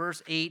kept,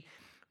 verse 8,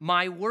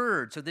 my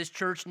word. So this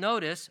church,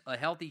 notice, a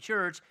healthy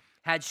church,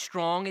 had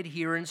strong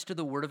adherence to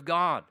the word of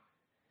God.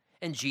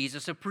 And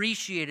Jesus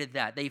appreciated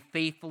that. They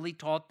faithfully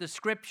taught the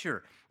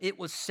scripture. It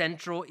was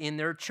central in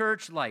their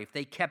church life.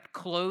 They kept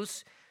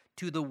close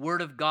to the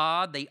word of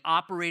God. They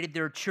operated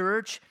their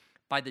church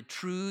by the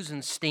truths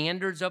and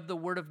standards of the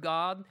word of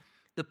God.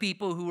 The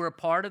people who were a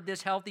part of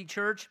this healthy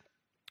church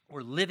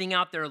were living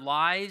out their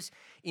lives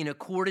in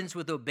accordance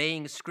with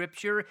obeying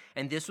scripture.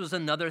 And this was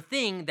another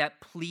thing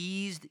that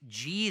pleased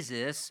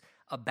Jesus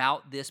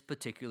about this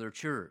particular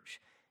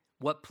church.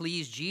 What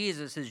pleased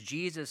Jesus is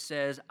Jesus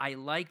says, I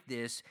like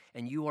this,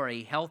 and you are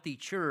a healthy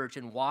church.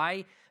 And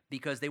why?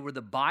 Because they were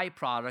the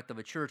byproduct of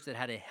a church that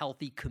had a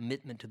healthy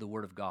commitment to the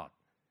Word of God.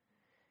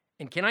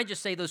 And can I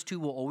just say those two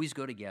will always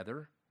go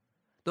together?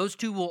 Those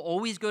two will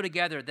always go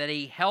together, that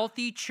a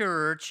healthy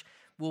church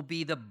will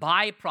be the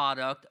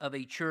byproduct of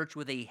a church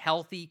with a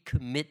healthy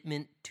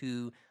commitment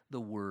to the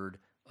Word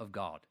of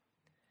God.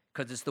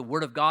 Because it's the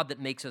Word of God that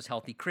makes us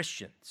healthy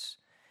Christians.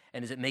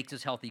 And as it makes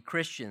us healthy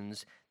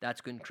Christians,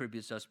 that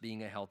contributes to us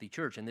being a healthy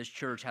church. And this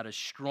church had a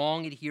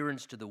strong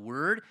adherence to the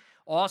word.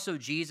 Also,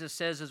 Jesus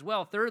says as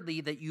well,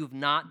 thirdly, that you've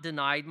not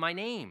denied my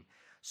name.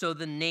 So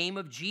the name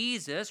of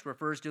Jesus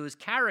refers to his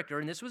character.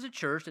 And this was a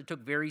church that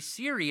took very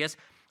serious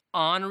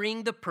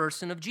honoring the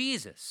person of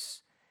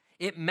Jesus.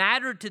 It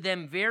mattered to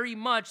them very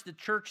much. The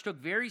church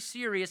took very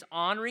serious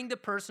honoring the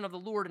person of the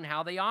Lord and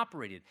how they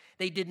operated.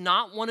 They did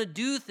not want to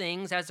do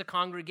things as a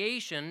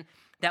congregation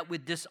that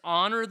would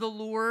dishonor the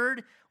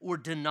Lord or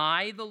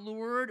deny the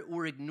Lord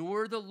or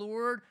ignore the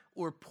Lord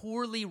or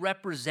poorly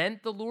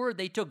represent the Lord.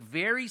 They took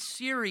very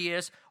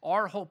serious,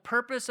 our whole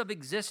purpose of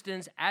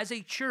existence as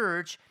a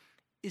church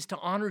is to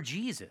honor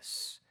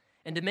Jesus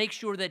and to make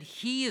sure that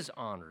he is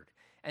honored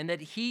and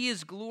that he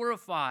is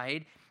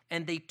glorified,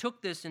 and they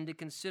took this into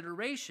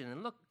consideration.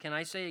 And look, can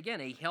I say again,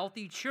 a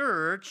healthy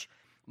church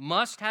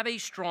must have a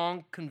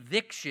strong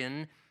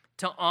conviction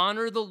to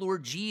honor the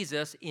Lord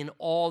Jesus in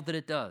all that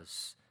it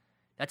does.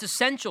 That's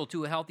essential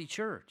to a healthy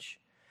church.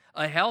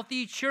 A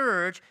healthy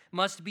church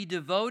must be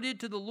devoted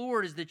to the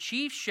Lord as the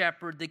chief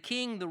shepherd, the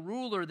king, the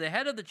ruler, the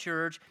head of the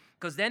church,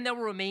 because then they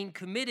will remain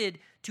committed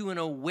to an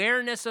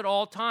awareness at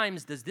all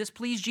times. Does this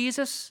please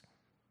Jesus?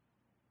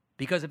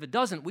 Because if it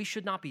doesn't, we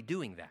should not be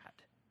doing that.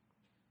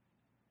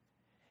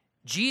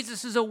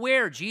 Jesus is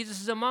aware.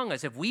 Jesus is among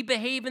us. If we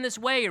behave in this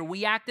way or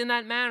we act in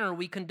that manner or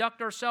we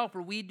conduct ourselves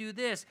or we do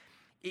this,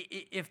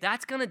 if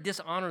that's going to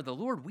dishonor the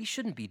Lord, we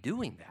shouldn't be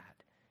doing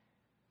that.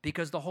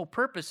 Because the whole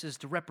purpose is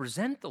to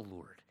represent the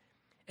Lord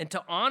and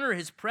to honor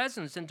his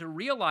presence and to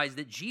realize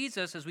that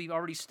Jesus, as we've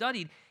already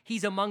studied,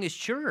 he's among his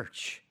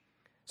church.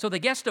 So the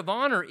guest of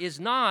honor is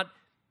not,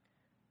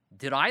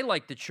 did I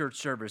like the church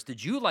service?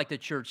 Did you like the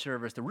church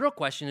service? The real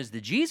question is,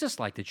 did Jesus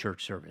like the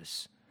church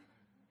service?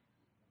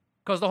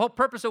 Because the whole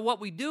purpose of what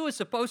we do is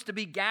supposed to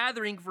be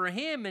gathering for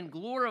him and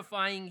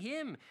glorifying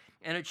him.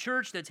 And a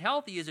church that's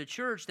healthy is a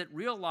church that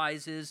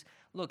realizes,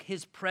 look,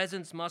 his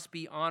presence must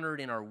be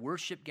honored in our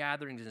worship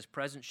gatherings, and his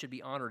presence should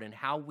be honored in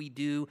how we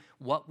do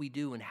what we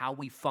do and how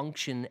we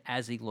function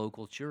as a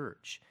local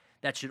church.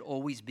 That should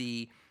always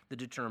be the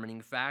determining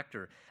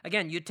factor.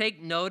 Again, you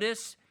take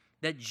notice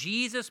that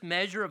Jesus'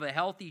 measure of a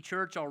healthy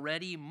church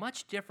already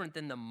much different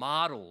than the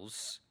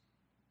models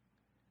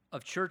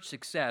of church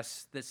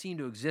success that seem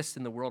to exist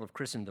in the world of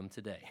Christendom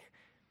today.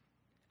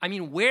 I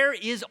mean, where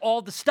is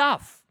all the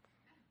stuff?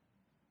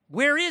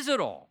 Where is it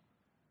all?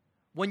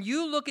 When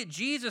you look at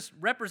Jesus'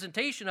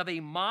 representation of a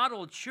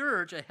model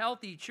church, a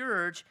healthy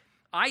church,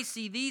 I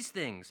see these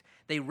things.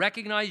 They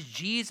recognize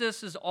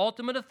Jesus'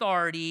 ultimate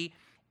authority,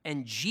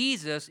 and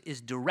Jesus is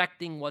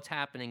directing what's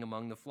happening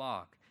among the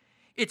flock.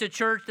 It's a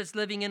church that's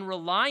living in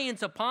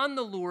reliance upon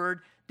the Lord,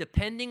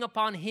 depending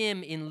upon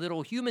him in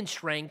little human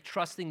strength,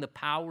 trusting the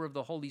power of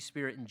the Holy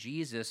Spirit and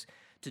Jesus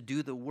to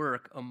do the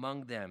work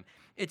among them.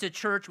 It's a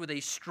church with a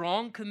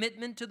strong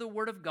commitment to the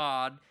Word of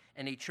God,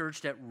 and a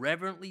church that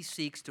reverently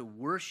seeks to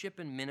worship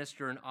and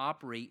minister and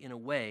operate in a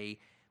way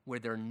where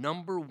their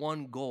number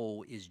one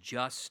goal is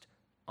just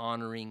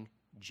honoring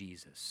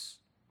Jesus.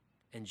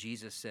 And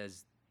Jesus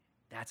says,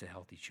 that's a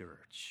healthy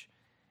church.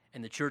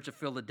 And the Church of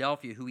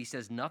Philadelphia, who he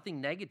says nothing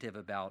negative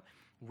about,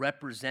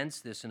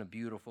 represents this in a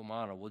beautiful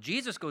model. Well,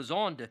 Jesus goes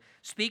on to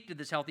speak to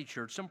this healthy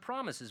church some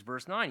promises.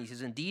 Verse 9, he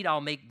says, indeed,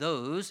 I'll make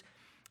those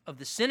of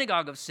the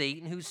synagogue of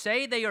Satan who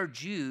say they are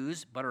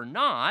Jews, but are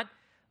not,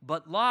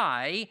 but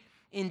lie.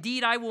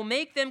 Indeed, I will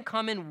make them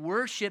come and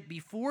worship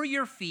before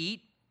your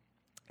feet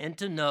and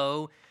to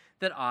know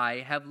that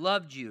I have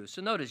loved you.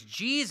 So notice,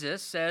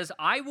 Jesus says,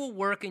 I will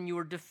work in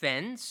your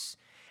defense,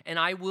 and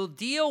I will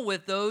deal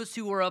with those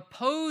who are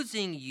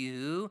opposing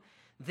you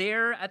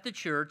there at the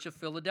Church of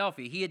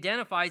Philadelphia. He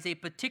identifies a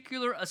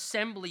particular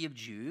assembly of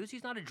Jews.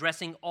 He's not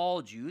addressing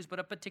all Jews, but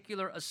a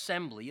particular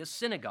assembly, a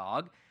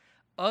synagogue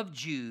of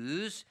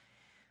Jews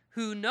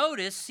who,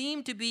 notice,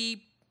 seem to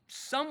be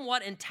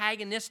somewhat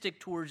antagonistic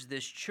towards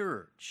this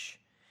church.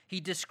 He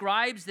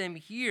describes them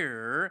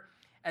here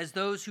as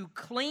those who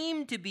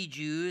claim to be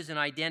Jews in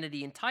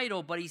identity and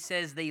title, but he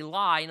says they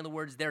lie. In other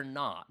words, they're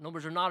not. In other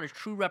words, they're not a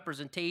true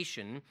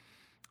representation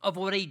of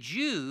what a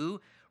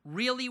Jew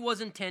really was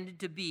intended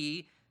to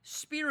be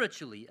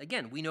spiritually.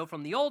 Again, we know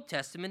from the Old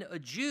Testament, a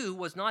Jew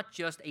was not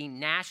just a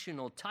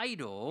national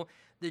title.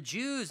 The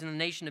Jews in the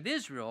nation of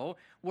Israel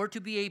were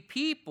to be a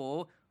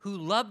people who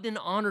loved and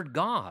honored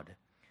God,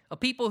 a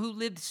people who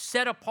lived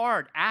set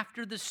apart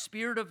after the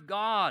Spirit of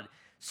God,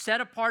 set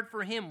apart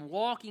for him,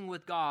 walking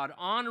with God,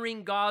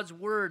 honoring God's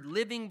word,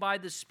 living by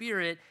the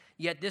Spirit.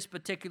 Yet this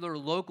particular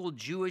local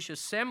Jewish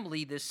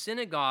assembly, this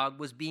synagogue,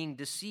 was being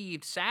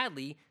deceived,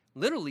 sadly,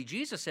 literally,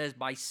 Jesus says,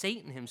 by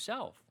Satan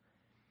himself.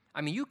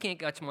 I mean, you can't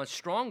get much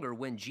stronger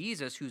when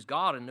Jesus, who's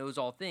God and knows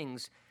all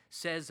things,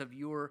 says of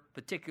your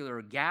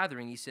particular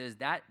gathering, he says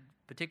that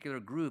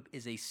particular group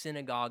is a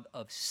synagogue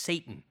of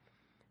Satan.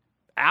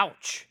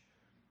 Ouch.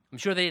 I'm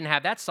sure they didn't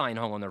have that sign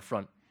hung on their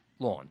front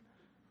lawn.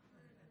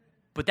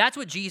 But that's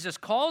what Jesus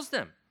calls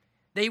them.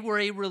 They were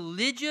a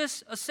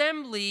religious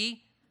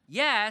assembly.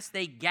 Yes,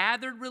 they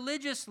gathered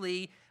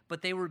religiously,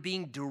 but they were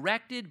being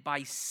directed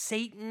by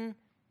Satan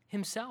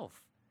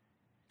himself.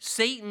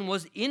 Satan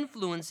was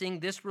influencing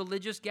this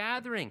religious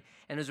gathering.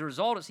 And as a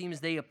result, it seems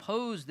they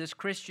opposed this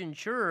Christian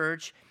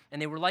church,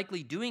 and they were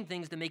likely doing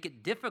things to make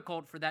it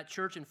difficult for that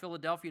church in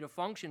Philadelphia to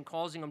function,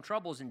 causing them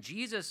troubles. And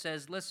Jesus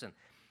says, listen,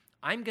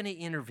 I'm going to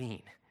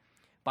intervene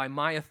by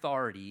my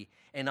authority,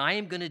 and I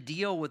am going to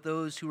deal with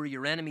those who are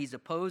your enemies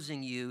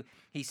opposing you.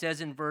 He says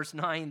in verse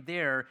 9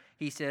 there,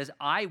 he says,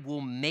 I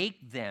will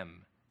make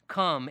them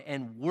come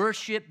and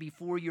worship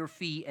before your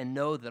feet and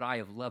know that I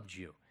have loved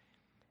you.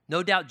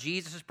 No doubt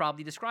Jesus is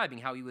probably describing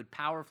how he would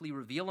powerfully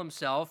reveal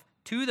himself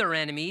to their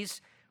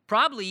enemies,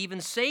 probably even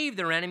save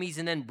their enemies,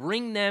 and then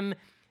bring them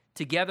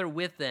together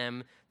with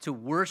them to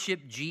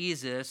worship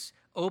Jesus,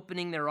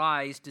 opening their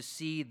eyes to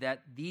see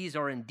that these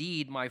are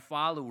indeed my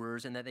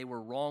followers and that they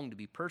were wrong to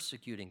be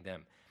persecuting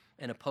them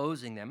and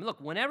opposing them. Look,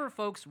 whenever,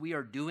 folks, we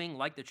are doing,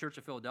 like the Church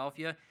of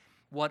Philadelphia,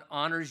 what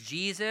honors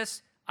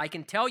Jesus, I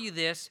can tell you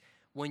this,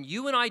 when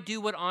you and I do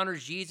what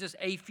honors Jesus,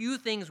 a few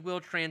things will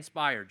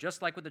transpire,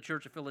 just like with the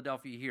Church of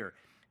Philadelphia here.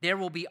 There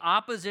will be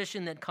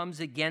opposition that comes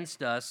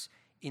against us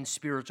in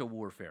spiritual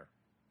warfare.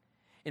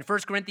 In 1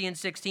 Corinthians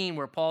 16,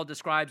 where Paul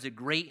describes a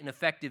great and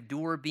effective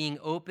door being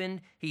opened,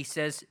 he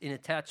says in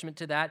attachment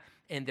to that,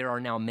 and there are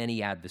now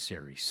many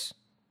adversaries.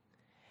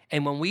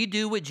 And when we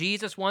do what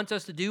Jesus wants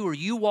us to do, or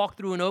you walk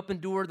through an open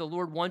door the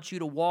Lord wants you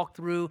to walk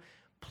through,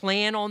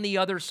 plan on the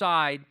other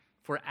side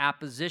for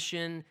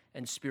opposition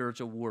and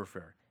spiritual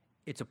warfare.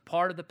 It's a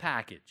part of the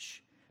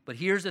package. But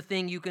here's the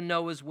thing you can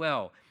know as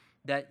well,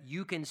 that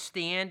you can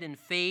stand in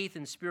faith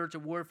and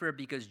spiritual warfare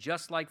because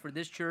just like for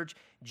this church,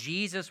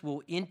 Jesus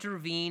will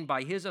intervene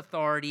by his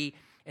authority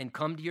and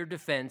come to your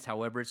defense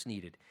however it's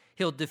needed.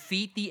 He'll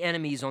defeat the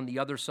enemies on the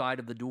other side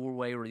of the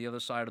doorway or the other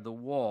side of the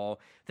wall.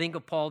 Think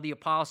of Paul the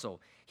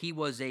Apostle. He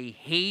was a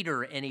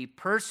hater and a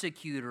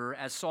persecutor,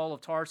 as Saul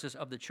of Tarsus,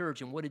 of the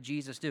church. And what did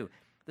Jesus do?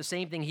 The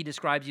same thing he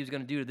describes he was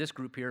going to do to this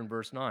group here in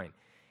verse 9.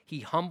 He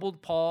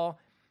humbled Paul.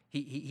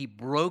 He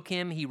broke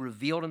him. He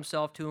revealed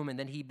himself to him. And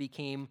then he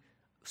became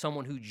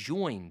someone who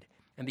joined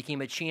and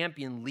became a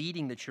champion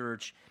leading the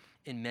church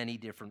in many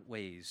different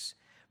ways.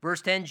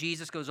 Verse 10,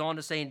 Jesus goes on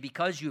to say, and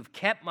because you've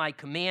kept my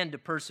command to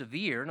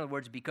persevere, in other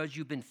words, because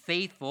you've been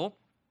faithful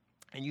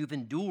and you've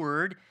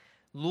endured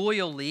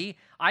loyally,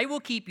 I will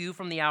keep you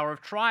from the hour of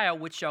trial,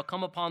 which shall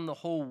come upon the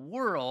whole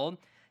world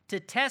to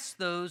test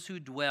those who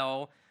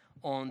dwell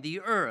on the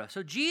earth.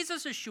 So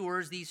Jesus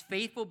assures these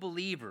faithful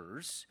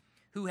believers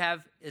who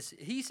have, as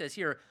he says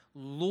here,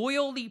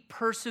 loyally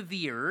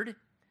persevered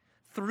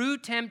through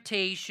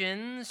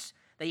temptations.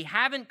 They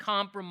haven't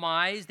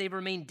compromised. They've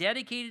remained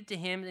dedicated to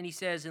him. And he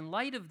says, in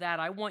light of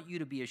that, I want you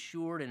to be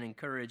assured and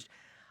encouraged.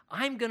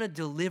 I'm going to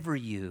deliver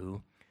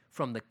you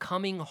from the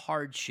coming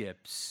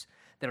hardships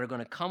that are going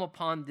to come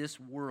upon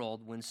this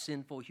world when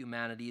sinful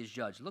humanity is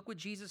judged. Look what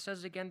Jesus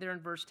says again there in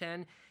verse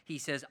 10. He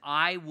says,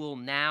 I will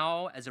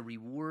now, as a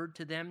reward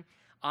to them,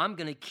 I'm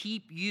going to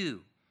keep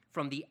you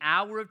from the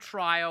hour of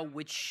trial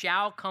which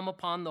shall come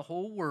upon the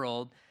whole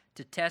world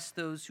to test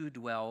those who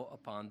dwell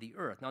upon the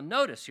earth. Now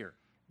notice here,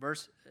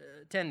 verse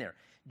 10 there.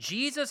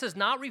 Jesus is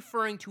not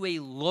referring to a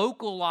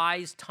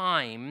localized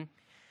time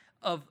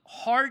of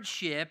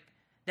hardship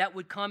that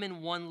would come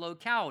in one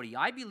locality.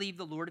 I believe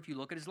the Lord, if you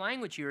look at his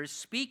language here, is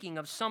speaking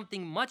of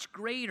something much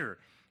greater.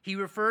 He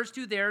refers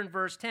to there in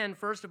verse 10,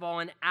 first of all,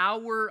 an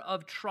hour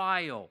of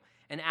trial.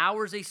 An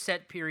hour is a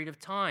set period of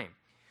time.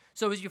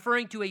 So he's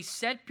referring to a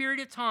set period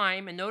of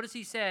time, and notice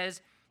he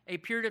says a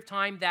period of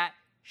time that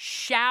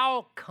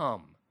shall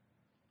come.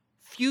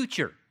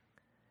 Future.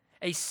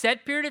 A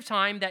set period of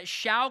time that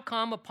shall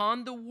come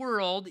upon the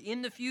world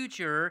in the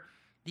future.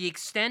 The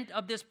extent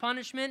of this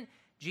punishment,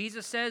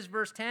 Jesus says,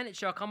 verse 10, it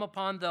shall come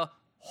upon the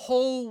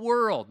whole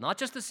world, not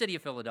just the city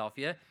of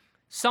Philadelphia,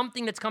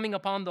 something that's coming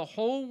upon the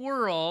whole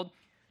world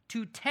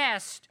to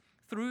test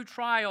through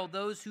trial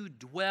those who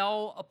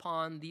dwell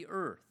upon the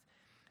earth.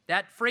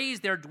 That phrase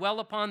there, dwell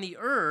upon the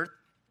earth,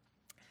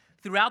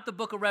 throughout the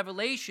book of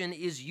Revelation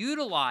is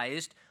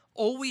utilized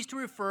always to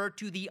refer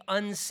to the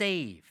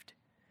unsaved,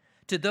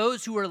 to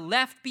those who are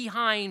left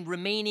behind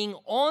remaining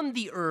on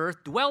the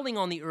earth, dwelling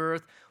on the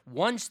earth,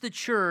 once the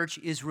church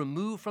is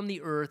removed from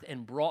the earth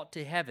and brought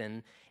to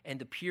heaven, and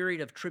the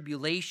period of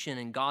tribulation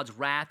and God's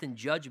wrath and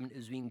judgment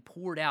is being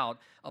poured out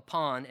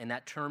upon, and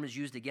that term is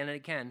used again and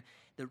again,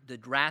 the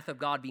wrath of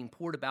God being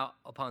poured about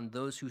upon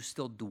those who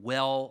still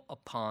dwell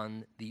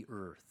upon the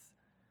earth.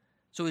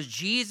 So as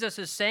Jesus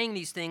is saying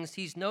these things,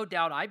 he's no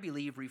doubt, I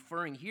believe,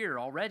 referring here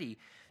already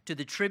to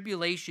the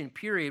tribulation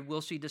period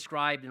we'll see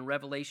described in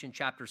Revelation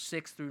chapter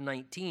 6 through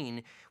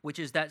 19, which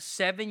is that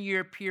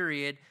 7-year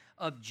period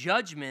of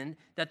judgment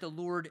that the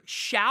Lord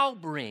shall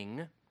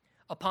bring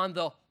upon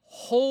the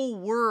whole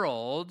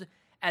world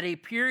at a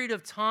period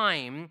of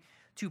time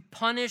to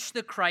punish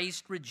the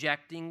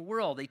Christ-rejecting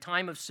world, a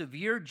time of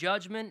severe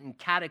judgment and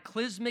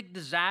cataclysmic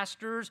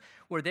disasters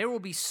where there will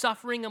be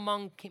suffering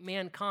among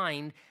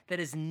mankind that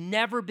has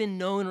never been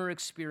known or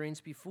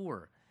experienced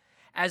before.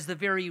 As the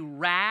very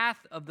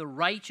wrath of the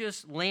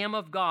righteous Lamb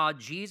of God,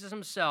 Jesus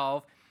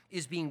himself,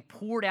 is being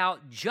poured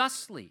out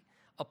justly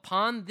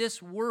upon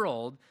this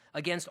world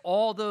against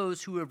all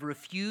those who have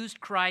refused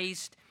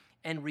Christ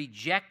and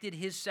rejected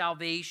his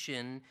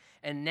salvation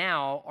and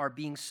now are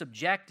being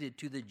subjected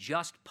to the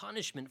just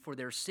punishment for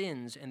their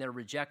sins and their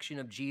rejection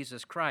of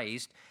Jesus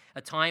Christ, a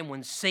time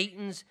when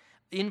Satan's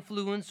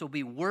influence will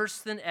be worse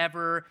than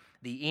ever,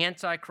 the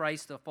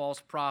Antichrist, the false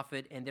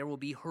prophet, and there will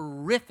be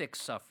horrific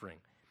suffering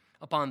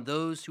upon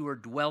those who are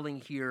dwelling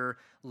here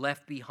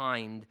left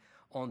behind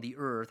on the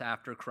earth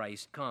after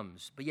Christ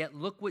comes. But yet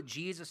look what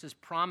Jesus is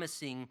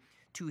promising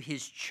to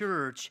his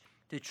church,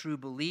 to true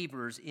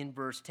believers in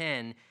verse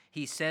 10.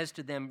 He says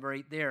to them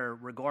right there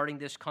regarding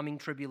this coming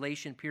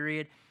tribulation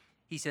period,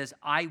 he says,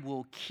 I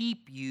will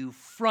keep you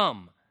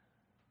from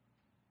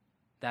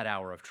that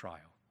hour of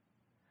trial.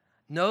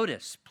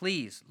 Notice,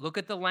 please, look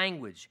at the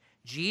language.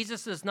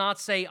 Jesus does not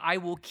say, I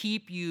will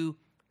keep you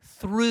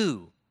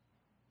through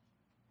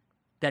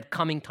that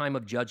coming time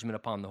of judgment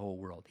upon the whole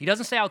world. He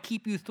doesn't say, I'll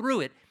keep you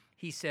through it.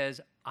 He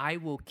says, I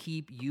will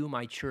keep you,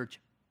 my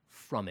church,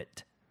 from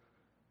it.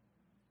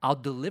 I'll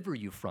deliver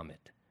you from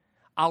it.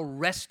 I'll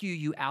rescue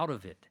you out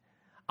of it.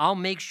 I'll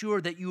make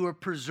sure that you are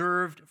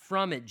preserved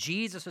from it.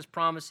 Jesus is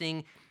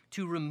promising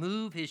to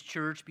remove his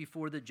church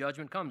before the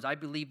judgment comes. I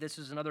believe this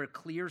is another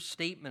clear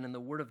statement in the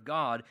Word of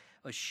God,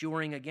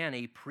 assuring again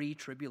a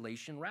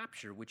pre-tribulation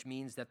rapture, which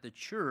means that the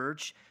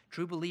church,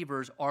 true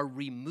believers, are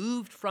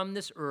removed from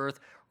this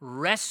earth,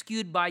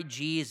 rescued by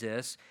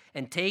Jesus,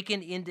 and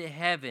taken into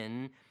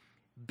heaven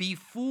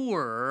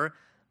before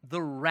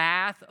the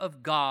wrath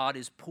of God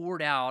is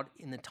poured out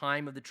in the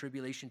time of the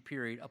tribulation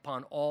period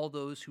upon all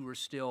those who are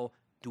still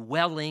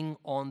dwelling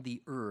on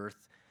the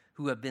earth,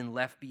 who have been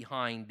left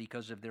behind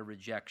because of their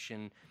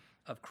rejection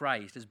of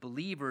Christ. As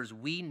believers,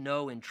 we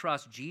know and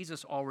trust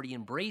Jesus already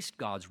embraced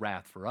God's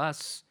wrath for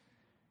us.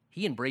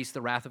 He embraced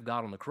the wrath of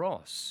God on the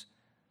cross.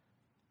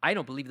 I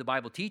don't believe the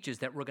Bible teaches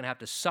that we're going to have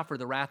to suffer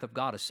the wrath of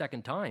God a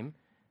second time.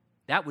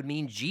 That would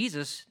mean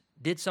Jesus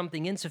did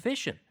something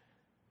insufficient.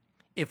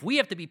 If we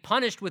have to be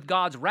punished with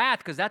God's wrath,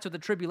 because that's what the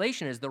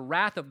tribulation is, the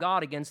wrath of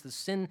God against the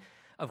sin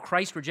of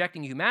Christ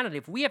rejecting humanity,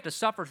 if we have to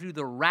suffer through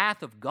the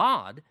wrath of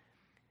God,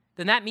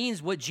 then that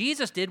means what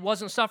Jesus did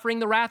wasn't suffering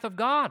the wrath of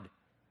God.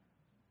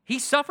 He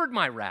suffered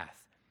my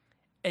wrath.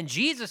 And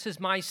Jesus is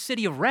my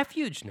city of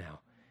refuge now.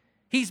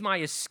 He's my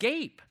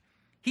escape.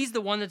 He's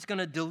the one that's going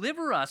to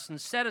deliver us and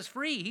set us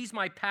free. He's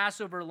my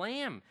Passover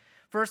lamb.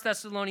 1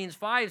 Thessalonians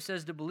 5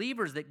 says to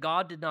believers that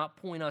God did not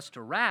point us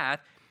to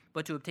wrath,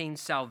 but to obtain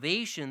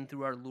salvation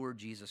through our Lord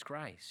Jesus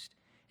Christ.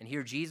 And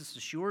here Jesus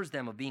assures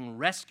them of being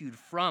rescued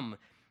from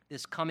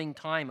this coming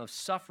time of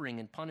suffering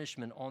and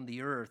punishment on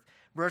the earth.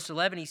 Verse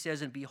 11, he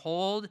says, "And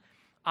behold,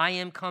 I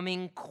am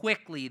coming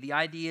quickly." The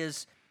idea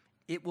is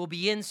it will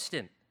be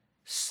instant,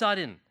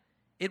 sudden.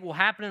 It will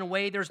happen in a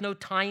way there's no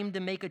time to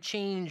make a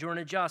change or an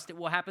adjust. It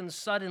will happen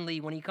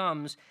suddenly when he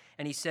comes.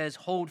 And he says,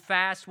 "Hold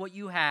fast what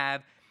you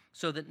have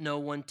so that no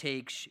one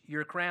takes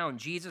your crown."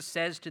 Jesus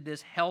says to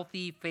this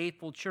healthy,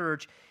 faithful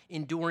church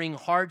enduring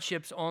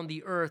hardships on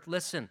the earth,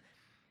 listen,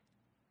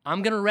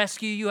 I'm going to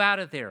rescue you out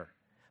of there.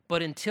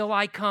 But until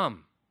I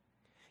come,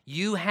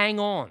 you hang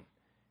on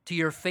to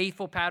your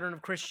faithful pattern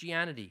of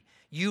Christianity.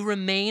 You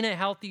remain a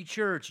healthy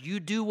church. You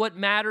do what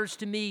matters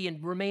to me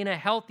and remain a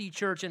healthy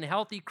church and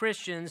healthy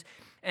Christians.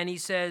 And he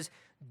says,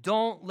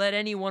 don't let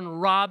anyone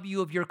rob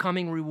you of your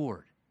coming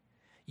reward.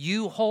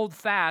 You hold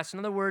fast. In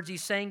other words,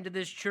 he's saying to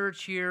this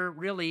church here,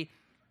 really,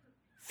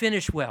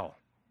 finish well.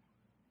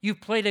 You've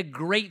played a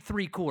great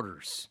 3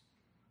 quarters.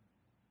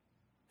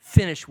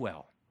 Finish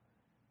well.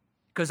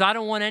 Because I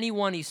don't want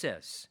anyone, he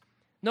says,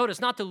 notice,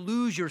 not to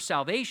lose your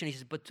salvation, he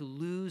says, but to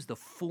lose the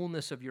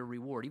fullness of your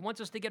reward. He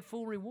wants us to get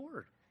full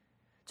reward,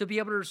 to be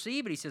able to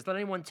receive it. He says, let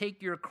anyone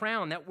take your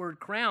crown. That word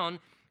crown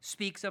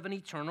speaks of an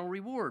eternal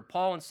reward.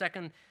 Paul in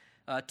 2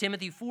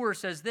 Timothy 4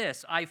 says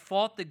this, I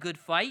fought the good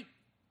fight,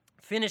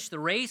 finished the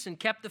race, and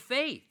kept the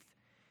faith.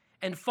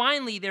 And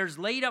finally, there's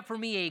laid up for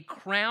me a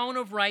crown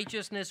of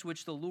righteousness,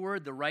 which the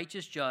Lord, the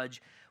righteous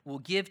judge, will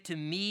give to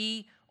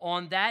me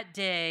on that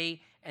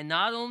day, and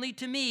not only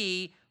to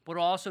me, but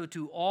also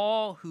to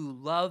all who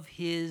love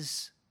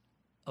his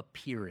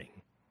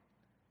appearing.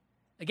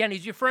 Again,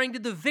 he's referring to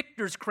the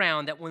victor's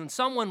crown, that when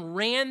someone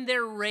ran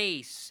their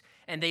race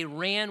and they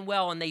ran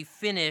well and they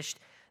finished,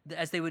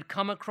 as they would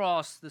come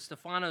across the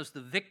Stephanos,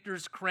 the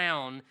victor's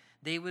crown,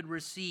 they would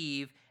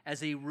receive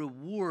as a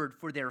reward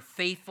for their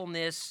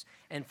faithfulness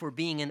and for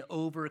being an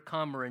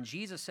overcomer. And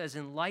Jesus says,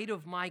 in light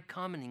of my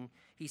coming,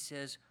 he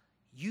says,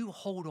 you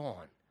hold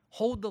on,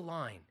 hold the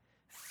line,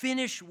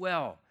 finish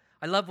well.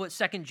 I love what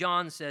 2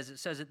 John says. It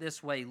says it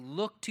this way,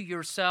 look to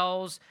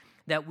yourselves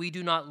that we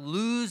do not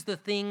lose the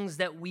things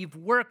that we've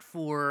worked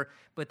for,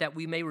 but that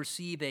we may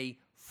receive a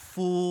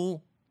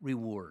full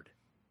reward.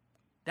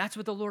 That's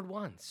what the Lord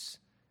wants.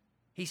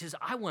 He says,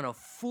 I want to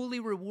fully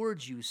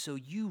reward you so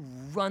you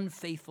run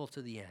faithful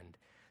to the end,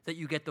 that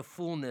you get the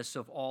fullness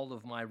of all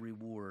of my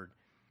reward.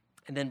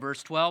 And then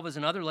verse 12, as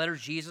in other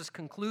letters, Jesus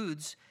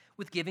concludes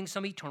with giving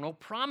some eternal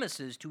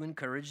promises to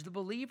encourage the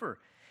believer.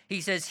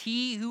 He says,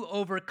 he who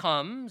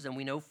overcomes, and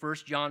we know 1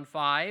 John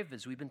 5,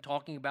 as we've been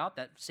talking about,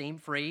 that same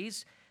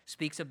phrase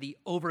speaks of the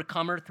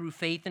overcomer through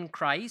faith in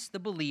Christ, the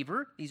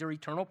believer. These are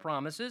eternal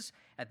promises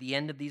at the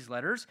end of these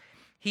letters.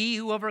 He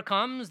who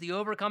overcomes, the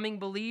overcoming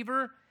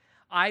believer,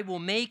 I will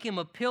make him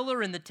a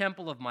pillar in the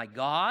temple of my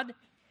God,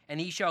 and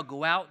he shall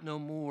go out no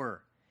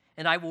more.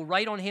 And I will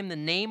write on him the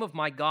name of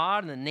my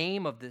God and the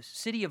name of the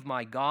city of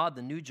my God,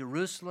 the new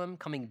Jerusalem,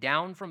 coming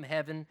down from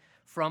heaven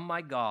from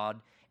my God,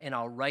 and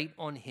I'll write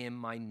on him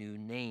my new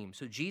name.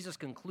 So Jesus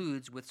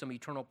concludes with some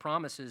eternal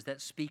promises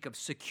that speak of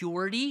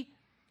security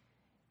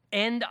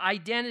and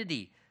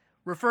identity.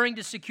 Referring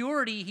to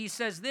security, he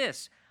says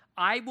this,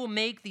 I will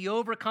make the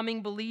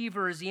overcoming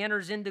believer, as he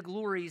enters into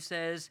glory, he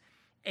says,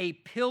 a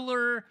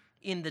pillar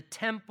in the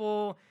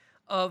temple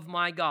of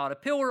my God. A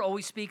pillar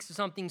always speaks to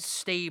something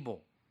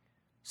stable,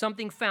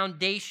 something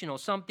foundational,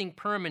 something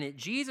permanent.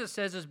 Jesus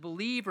says as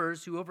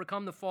believers who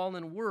overcome the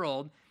fallen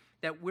world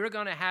that we're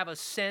going to have a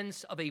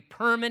sense of a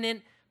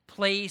permanent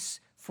place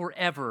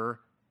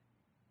forever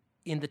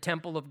in the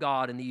temple of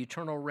God, in the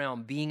eternal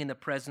realm, being in the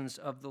presence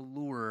of the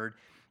Lord.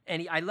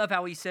 And I love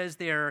how he says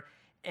there,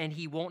 and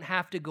he won't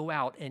have to go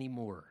out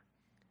anymore.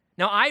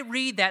 Now, I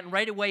read that, and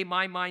right away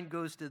my mind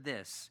goes to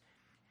this.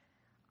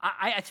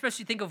 I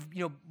especially think of,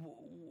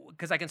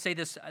 because I can say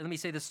this, let me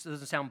say this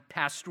doesn't sound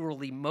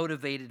pastorally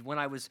motivated, when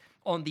I was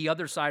on the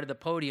other side of the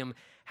podium,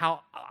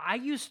 how I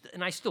used,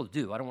 and I still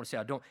do, I don't want to say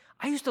I don't,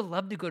 I used to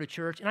love to go to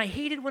church, and I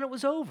hated when it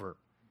was over.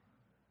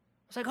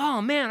 It's like,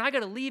 oh man, I got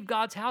to leave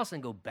God's house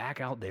and go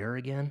back out there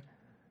again.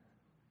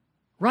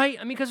 Right?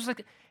 I mean, because it's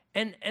like,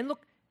 and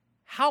look,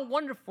 how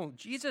wonderful.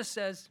 Jesus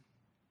says,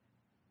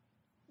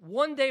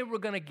 one day we're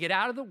going to get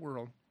out of the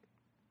world,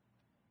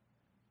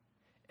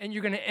 and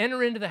you're going to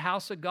enter into the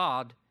house of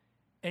God,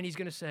 And he's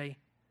going to say,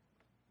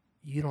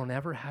 you don't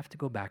ever have to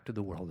go back to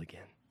the world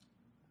again.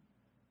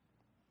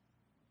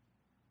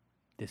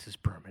 This is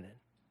permanent.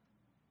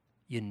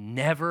 You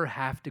never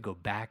have to go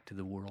back to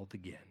the world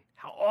again.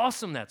 How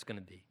awesome that's going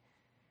to be.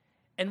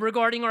 And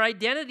regarding our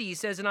identity, he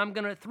says, and I'm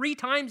going to, 3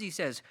 times he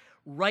says,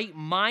 write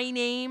my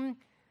name,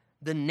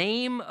 the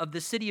name of the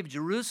city of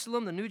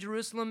Jerusalem, the New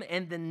Jerusalem,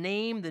 and the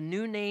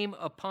new name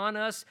upon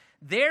us.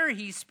 There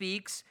he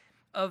speaks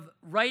of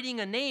writing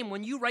a name.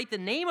 When you write the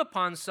name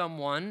upon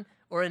someone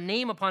or a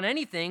name upon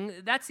anything,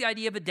 that's the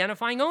idea of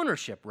identifying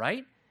ownership,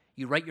 right?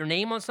 You write your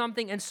name on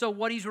something. And so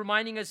what he's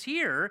reminding us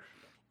here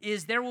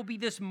is there will be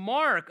this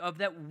mark of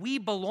that we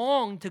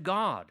belong to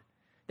God,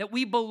 that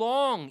we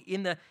belong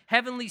in the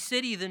heavenly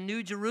city, the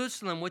New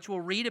Jerusalem, which we'll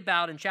read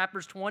about in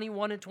chapters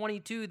 21 and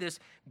 22, this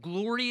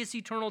glorious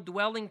eternal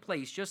dwelling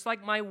place, just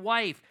like my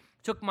wife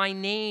took my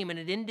name, and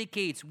it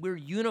indicates we're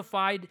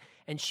unified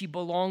and she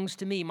belongs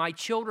to me. My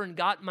children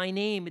got my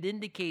name. It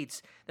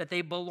indicates that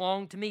they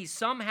belong to me.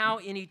 Somehow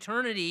in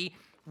eternity,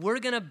 we're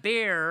going to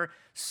bear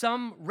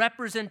some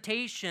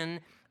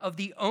representation of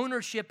the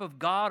ownership of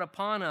God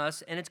upon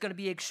us, and it's going to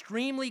be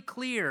extremely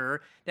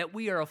clear that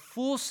we are a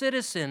full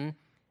citizen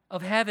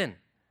of heaven,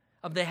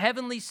 of the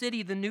heavenly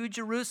city, the New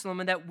Jerusalem,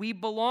 and that we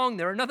belong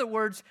there. In other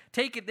words,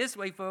 take it this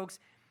way, folks,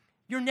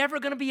 you're never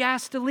going to be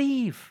asked to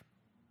leave.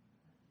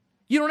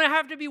 You don't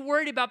have to be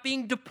worried about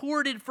being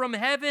deported from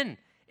heaven.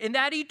 In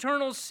that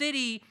eternal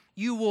city,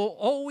 you will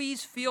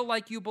always feel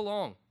like you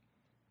belong.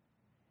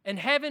 And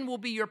heaven will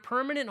be your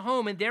permanent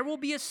home, and there will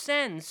be a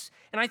sense,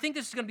 and I think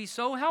this is going to be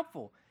so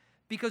helpful,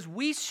 because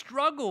we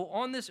struggle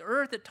on this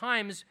earth at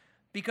times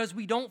because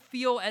we don't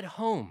feel at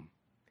home.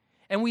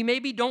 And we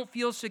maybe don't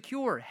feel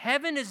secure.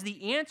 Heaven is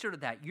the answer to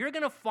that. You're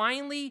going to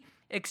finally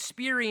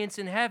experience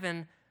in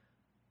heaven,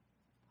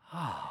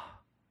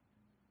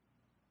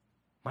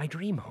 my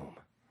dream home.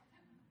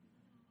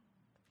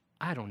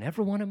 I don't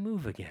ever want to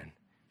move again.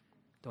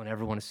 Don't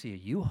ever want to see a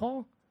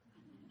U-Haul.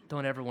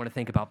 Don't ever want to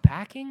think about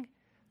packing.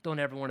 Don't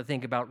ever want to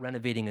think about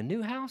renovating a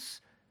new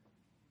house.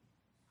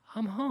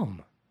 I'm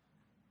home.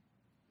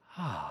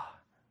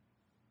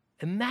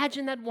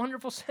 Imagine that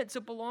wonderful sense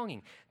of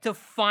belonging, to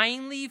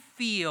finally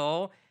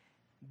feel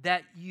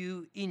that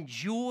you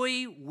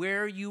enjoy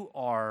where you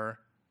are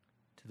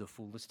to the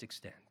fullest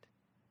extent,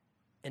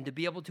 and to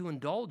be able to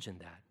indulge in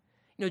that.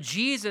 You know,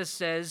 Jesus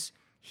says,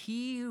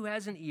 he who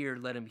has an ear,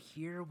 let him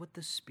hear what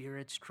the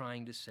Spirit's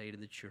trying to say to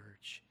the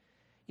church.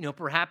 You know,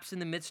 perhaps in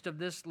the midst of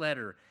this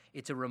letter,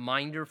 it's a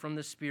reminder from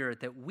the Spirit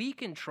that we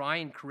can try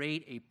and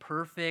create a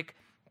perfect,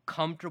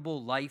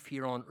 comfortable life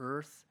here on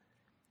earth.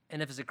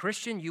 And if as a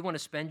Christian you want to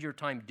spend your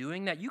time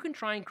doing that, you can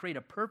try and create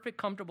a perfect,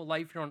 comfortable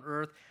life here on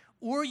earth,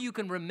 or you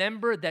can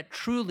remember that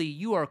truly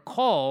you are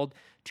called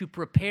to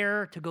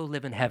prepare to go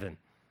live in heaven.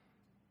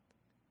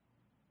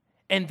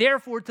 And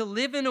therefore to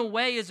live in a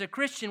way as a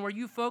Christian where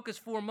you focus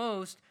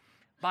foremost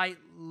by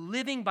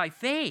living by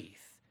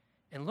faith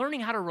and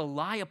learning how to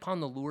rely upon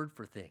the Lord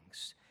for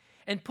things,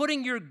 and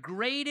putting your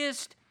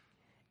greatest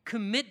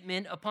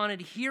commitment upon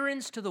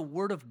adherence to the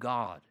Word of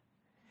God,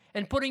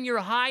 and putting your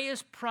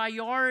highest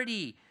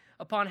priority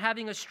upon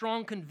having a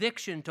strong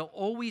conviction to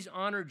always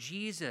honor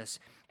Jesus,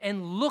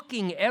 and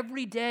looking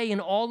every day in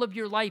all of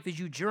your life as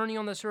you journey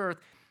on this earth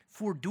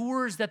for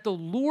doors that the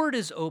Lord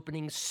is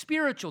opening,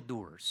 spiritual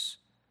doors,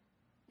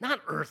 not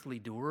earthly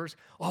doors.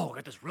 Oh, I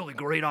got this really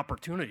great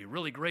opportunity.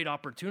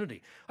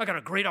 I got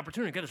a great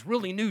opportunity to get this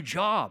really new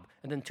job.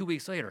 And then 2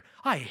 weeks later,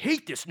 I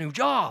hate this new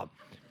job.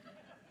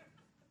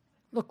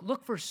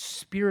 Look for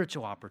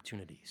spiritual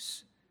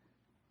opportunities.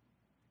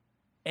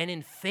 And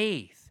in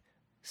faith,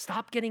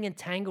 stop getting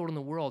entangled in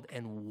the world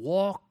and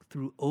walk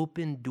through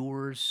open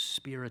doors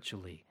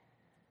spiritually.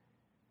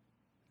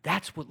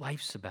 That's what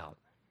life's about.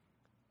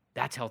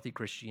 That's healthy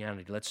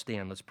Christianity. Let's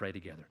stand. Let's pray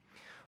together.